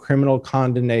discourse and criminal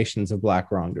condemnations of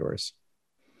Black wrongdoers.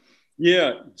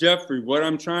 Yeah, Jeffrey, what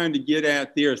I'm trying to get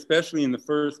at there, especially in the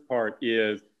first part,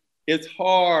 is it's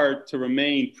hard to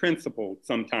remain principled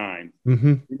sometimes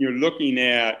when you're looking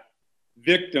at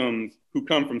victims who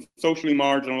come from socially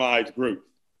marginalized groups,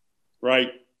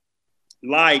 right?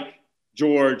 Like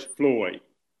George Floyd,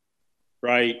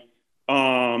 right?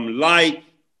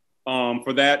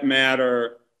 For that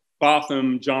matter,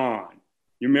 Botham John.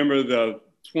 You remember the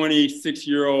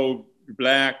 26-year-old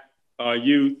Black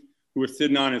youth who was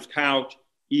sitting on his couch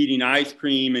eating ice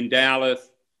cream in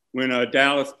Dallas when a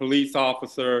Dallas police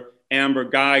officer, Amber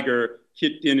Geiger,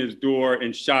 kicked in his door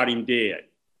and shot him dead,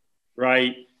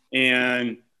 right?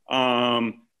 And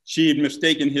she had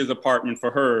mistaken his apartment for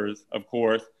hers, of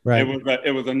course. Right.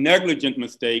 It was a negligent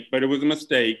mistake, but it was a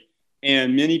mistake.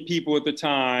 And many people at the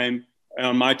time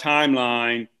on my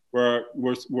timeline were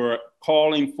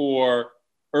calling for,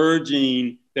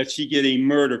 urging that she get a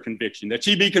murder conviction, that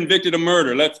she be convicted of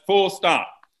murder. Let's full stop,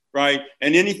 right?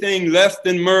 And anything less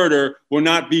than murder will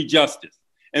not be justice.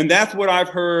 And that's what I've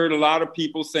heard a lot of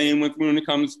people saying when it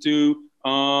comes to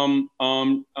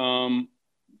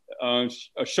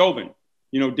Chauvin,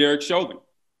 Derek Chauvin.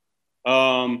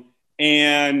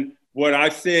 And what I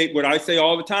say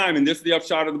all the time, and this is the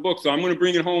upshot of the book. So I'm going to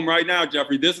bring it home right now,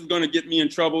 Jeffrey. This is going to get me in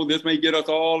trouble. This may get us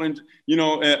all in,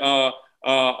 a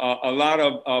lot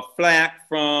of flack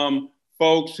from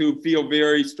folks who feel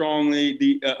very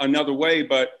strongly another way.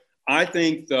 But I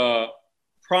think the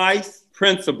price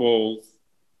principle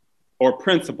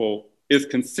is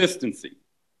consistency.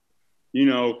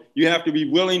 You have to be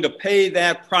willing to pay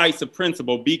that price of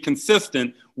principle, be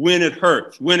consistent when it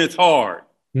hurts, when it's hard.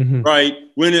 Mm-hmm. Right?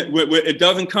 When it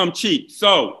doesn't come cheap.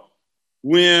 So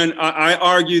when I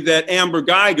argue that Amber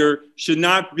Geiger should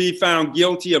not be found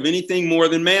guilty of anything more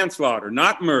than manslaughter,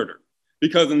 not murder,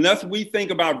 because unless we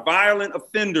think about violent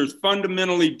offenders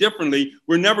fundamentally differently,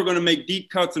 we're never going to make deep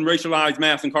cuts in racialized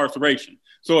mass incarceration.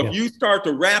 So if you start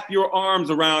to wrap your arms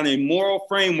around a moral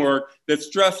framework that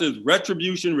stresses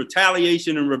retribution,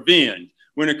 retaliation, and revenge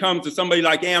when it comes to somebody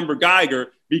like Amber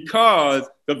Geiger, because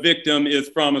the victim is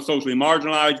from a socially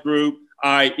marginalized group,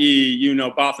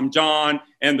 i.e., Botham John,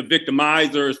 and the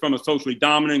victimizer is from a socially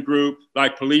dominant group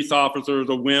like police officers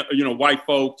or, white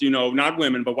folks, not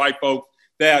women, but white folks,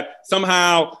 that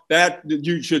somehow that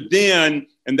you should then,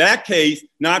 in that case,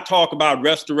 not talk about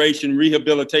restoration,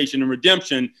 rehabilitation, and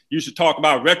redemption. You should talk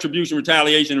about retribution,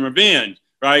 retaliation, and revenge,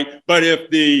 right? But if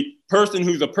the person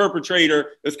who's a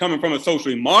perpetrator is coming from a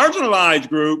socially marginalized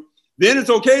group, then it's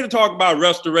okay to talk about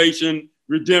restoration,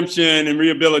 redemption, and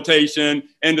rehabilitation,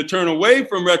 and to turn away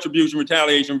from retribution,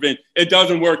 retaliation, revenge. It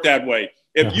doesn't work that way.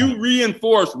 If you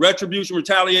reinforce retribution,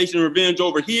 retaliation, and revenge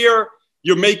over here,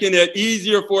 you're making it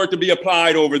easier for it to be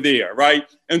applied over there, right?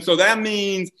 And so that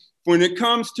means when it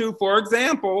comes to, for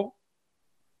example,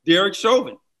 Derek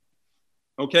Chauvin,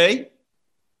 okay?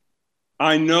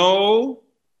 I know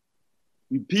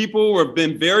people have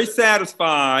been very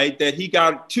satisfied that he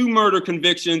got 2 murder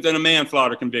convictions and a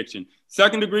manslaughter conviction.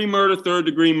 2nd-degree murder,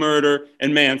 3rd-degree murder,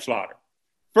 and manslaughter.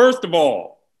 First of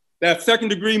all, that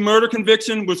 2nd-degree murder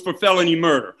conviction was for felony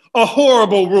murder, a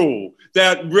horrible rule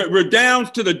that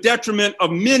redounds to the detriment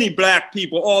of many Black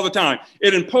people all the time.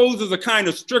 It imposes a kind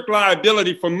of strict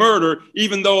liability for murder,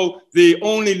 even though the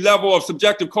only level of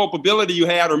subjective culpability you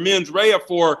had or mens rea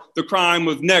for the crime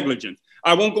was negligence.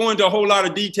 I won't go into a whole lot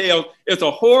of details. It's a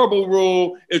horrible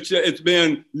rule. It's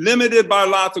been limited by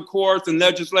lots of courts and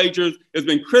legislatures. It's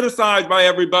been criticized by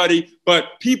everybody,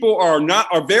 but people are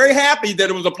very happy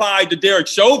that it was applied to Derek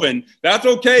Chauvin. That's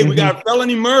okay. Mm-hmm. We got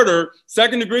felony murder,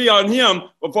 2nd degree on him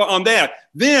on that.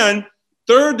 Then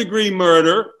 3rd-degree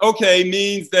murder, okay,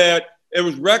 means that it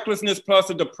was recklessness plus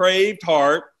a depraved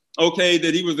heart, okay,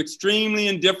 that he was extremely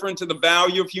indifferent to the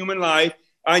value of human life.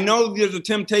 I know there's a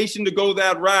temptation to go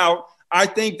that route. I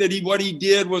think that what he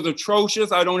did was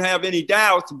atrocious. I don't have any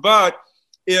doubts. But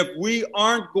if we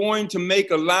aren't going to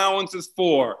make allowances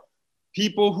for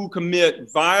people who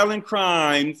commit violent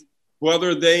crimes,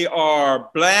 whether they are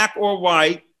Black or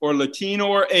white or Latino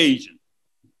or Asian,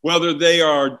 whether they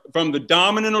are from the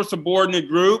dominant or subordinate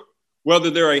group, whether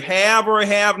they're a have or a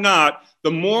have not,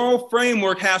 the moral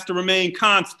framework has to remain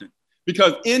constant.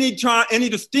 Because any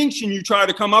distinction you try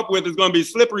to come up with is going to be a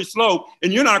slippery slope,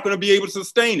 and you're not going to be able to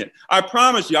sustain it. I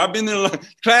promise you, I've been in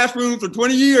classrooms for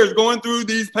 20 years going through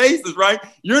these paces, right?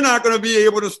 You're not going to be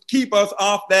able to keep us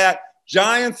off that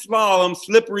giant slalom,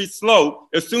 slippery slope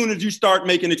as soon as you start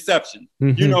making exceptions.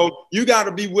 Mm-hmm. You got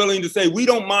to be willing to say, we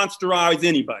don't monsterize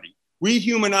anybody. We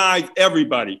humanize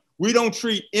everybody. We don't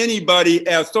treat anybody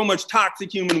as so much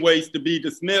toxic human waste to be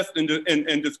dismissed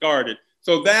and discarded.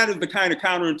 So that is the kind of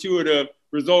counterintuitive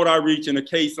result I reach in a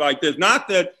case like this. Not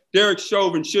that Derek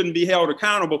Chauvin shouldn't be held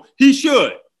accountable. He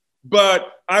should.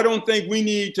 But I don't think we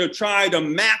need to try to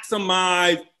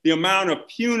maximize the amount of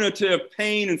punitive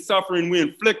pain and suffering we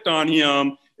inflict on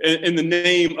him in the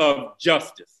name of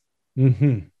justice.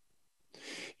 Mm-hmm.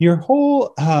 Your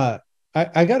whole, I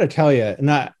got to tell you, and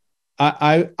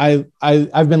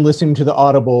I've been listening to the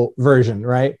Audible version,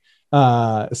 right?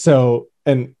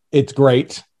 And it's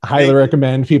great. I highly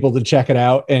recommend people to check it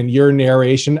out. And your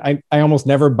narration, I almost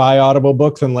never buy Audible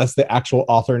books unless the actual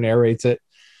author narrates it.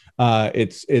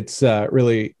 It's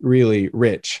really, really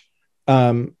rich.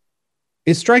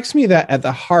 It strikes me that at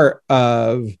the heart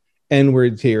of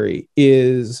N-word theory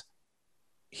is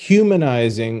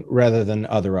humanizing rather than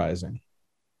otherizing.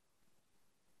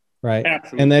 Right.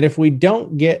 Absolutely. And that if we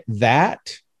don't get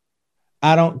that,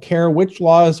 I don't care which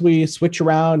laws we switch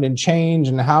around and change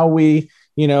and how we,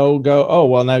 go, oh,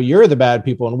 well, now you're the bad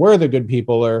people and we're the good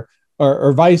people,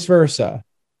 or vice versa,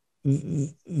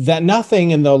 that nothing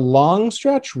in the long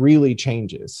stretch really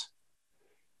changes.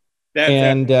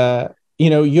 Your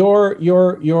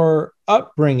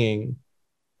upbringing,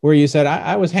 where you said,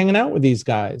 I was hanging out with these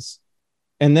guys,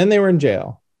 and then they were in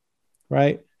jail,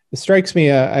 right? It strikes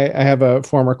me. I have a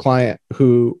former client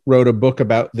who wrote a book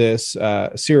about this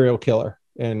serial killer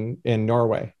in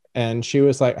Norway. And I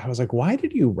was like, why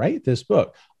did you write this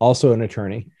book? Also an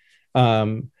attorney.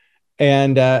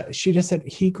 And she just said,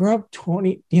 he grew up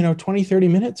 20, 30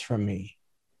 minutes from me.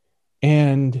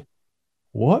 And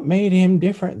what made him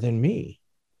different than me?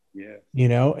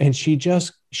 Yeah. And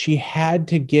she had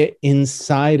to get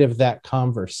inside of that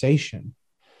conversation.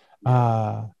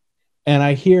 And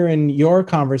I hear in your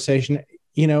conversation,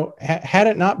 had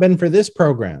it not been for this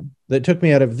program that took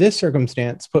me out of this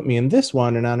circumstance, put me in this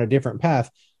one and on a different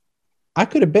path, I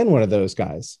could have been one of those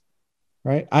guys,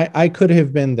 right? I could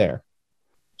have been there.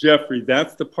 Jeffrey,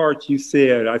 that's the part you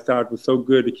said I thought was so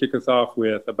good to kick us off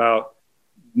with about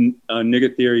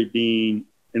nigger theory being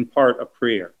in part a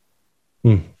prayer,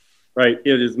 right?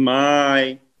 It is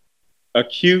my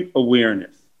acute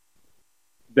awareness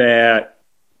that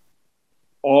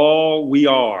all we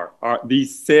are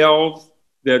these selves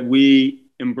that we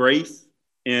embrace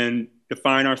and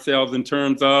define ourselves in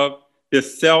terms of.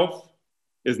 This self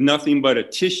is nothing but a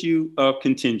tissue of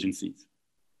contingencies,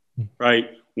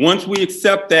 right? Once we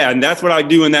accept that, and that's what I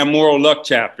do in that moral luck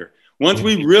chapter, once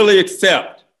we really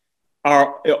accept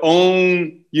our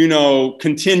own,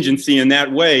 contingency in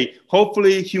that way,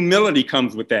 hopefully humility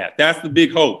comes with that. That's the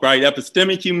big hope, right?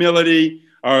 Epistemic humility,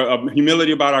 or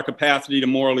humility about our capacity to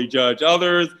morally judge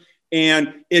others.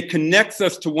 And it connects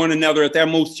us to one another at that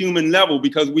most human level,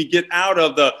 because we get out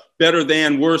of the better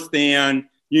than, worse than,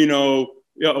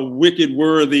 wicked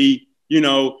worthy.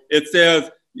 It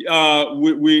says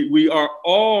we are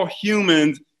all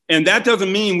humans. And that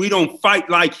doesn't mean we don't fight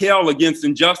like hell against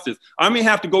injustice. I may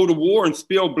have to go to war and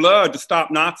spill blood to stop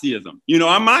Nazism.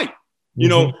 I might,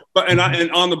 but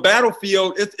and on the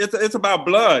battlefield, it's about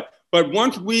blood. But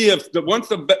once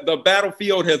the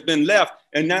battlefield has been left,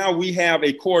 and now we have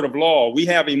a court of law, we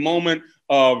have a moment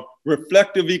of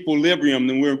reflective equilibrium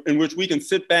in which we can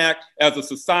sit back as a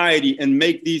society and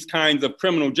make these kinds of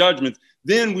criminal judgments,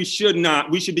 then we should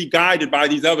be guided by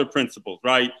these other principles,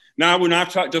 right? Now we're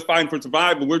not just fighting for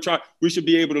survival. We should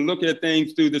be able to look at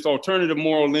things through this alternative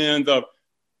moral lens of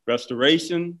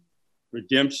restoration,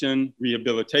 redemption,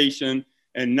 rehabilitation,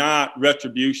 and not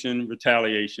retribution,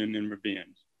 retaliation, and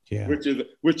revenge. Yeah.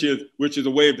 Which is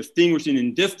a way of distinguishing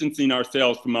and distancing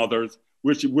ourselves from others,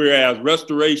 whereas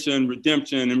restoration,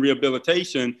 redemption, and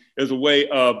rehabilitation is a way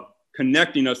of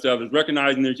connecting us to others,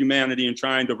 recognizing their humanity and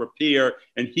trying to repair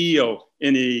and heal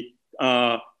any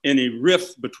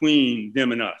rifts between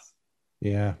them and us.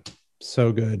 Yeah,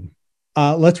 so good.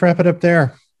 Let's wrap it up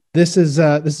there. This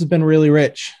has been really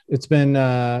rich. It's been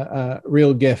a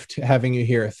real gift having you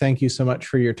here. Thank you so much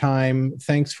for your time.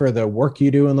 Thanks for the work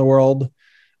you do in the world.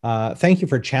 Thank you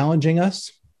for challenging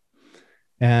us,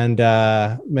 and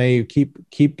may you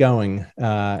keep going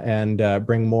and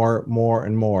bring more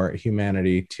and more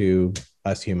humanity to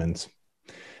us humans.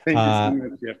 Thank you so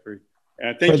much, Jeffrey.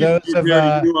 Thank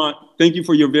you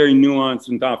for your very nuanced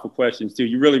and thoughtful questions too.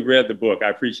 You really read the book. I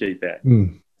appreciate that.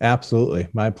 Absolutely,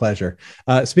 my pleasure.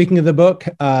 Speaking of the book,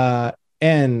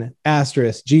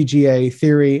 N*GGA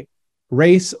Theory,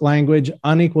 Race, Language,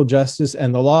 Unequal Justice,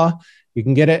 and the Law. You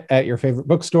can get it at your favorite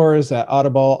bookstores, at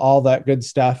Audible, all that good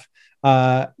stuff.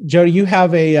 Jody, you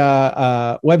have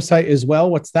a website as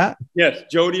well. What's that? Yes,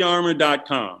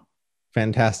 jodyarmour.com.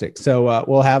 Fantastic. So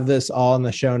we'll have this all in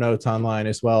the show notes online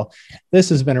as well. This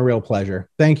has been a real pleasure.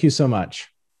 Thank you so much.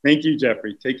 Thank you,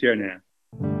 Jeffrey. Take care now.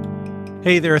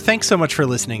 Hey there, thanks so much for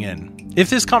listening in. If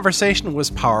this conversation was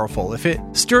powerful, if it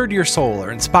stirred your soul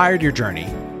or inspired your journey,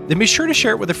 then be sure to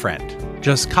share it with a friend.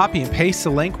 Just copy and paste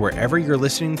the link wherever you're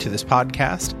listening to this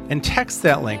podcast and text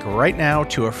that link right now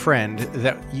to a friend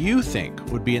that you think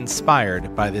would be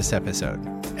inspired by this episode.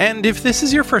 And if this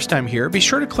is your first time here, be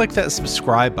sure to click that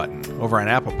subscribe button over on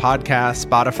Apple Podcasts,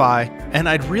 Spotify, and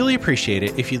I'd really appreciate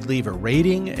it if you'd leave a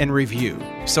rating and review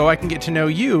so I can get to know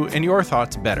you and your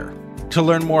thoughts better. To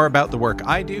learn more about the work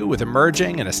I do with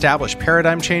emerging and established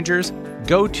paradigm changers,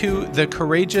 go to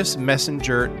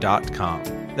thecourageousmessenger.com.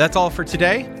 That's all for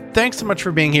today. Thanks so much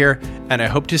for being here, and I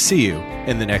hope to see you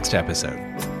in the next episode.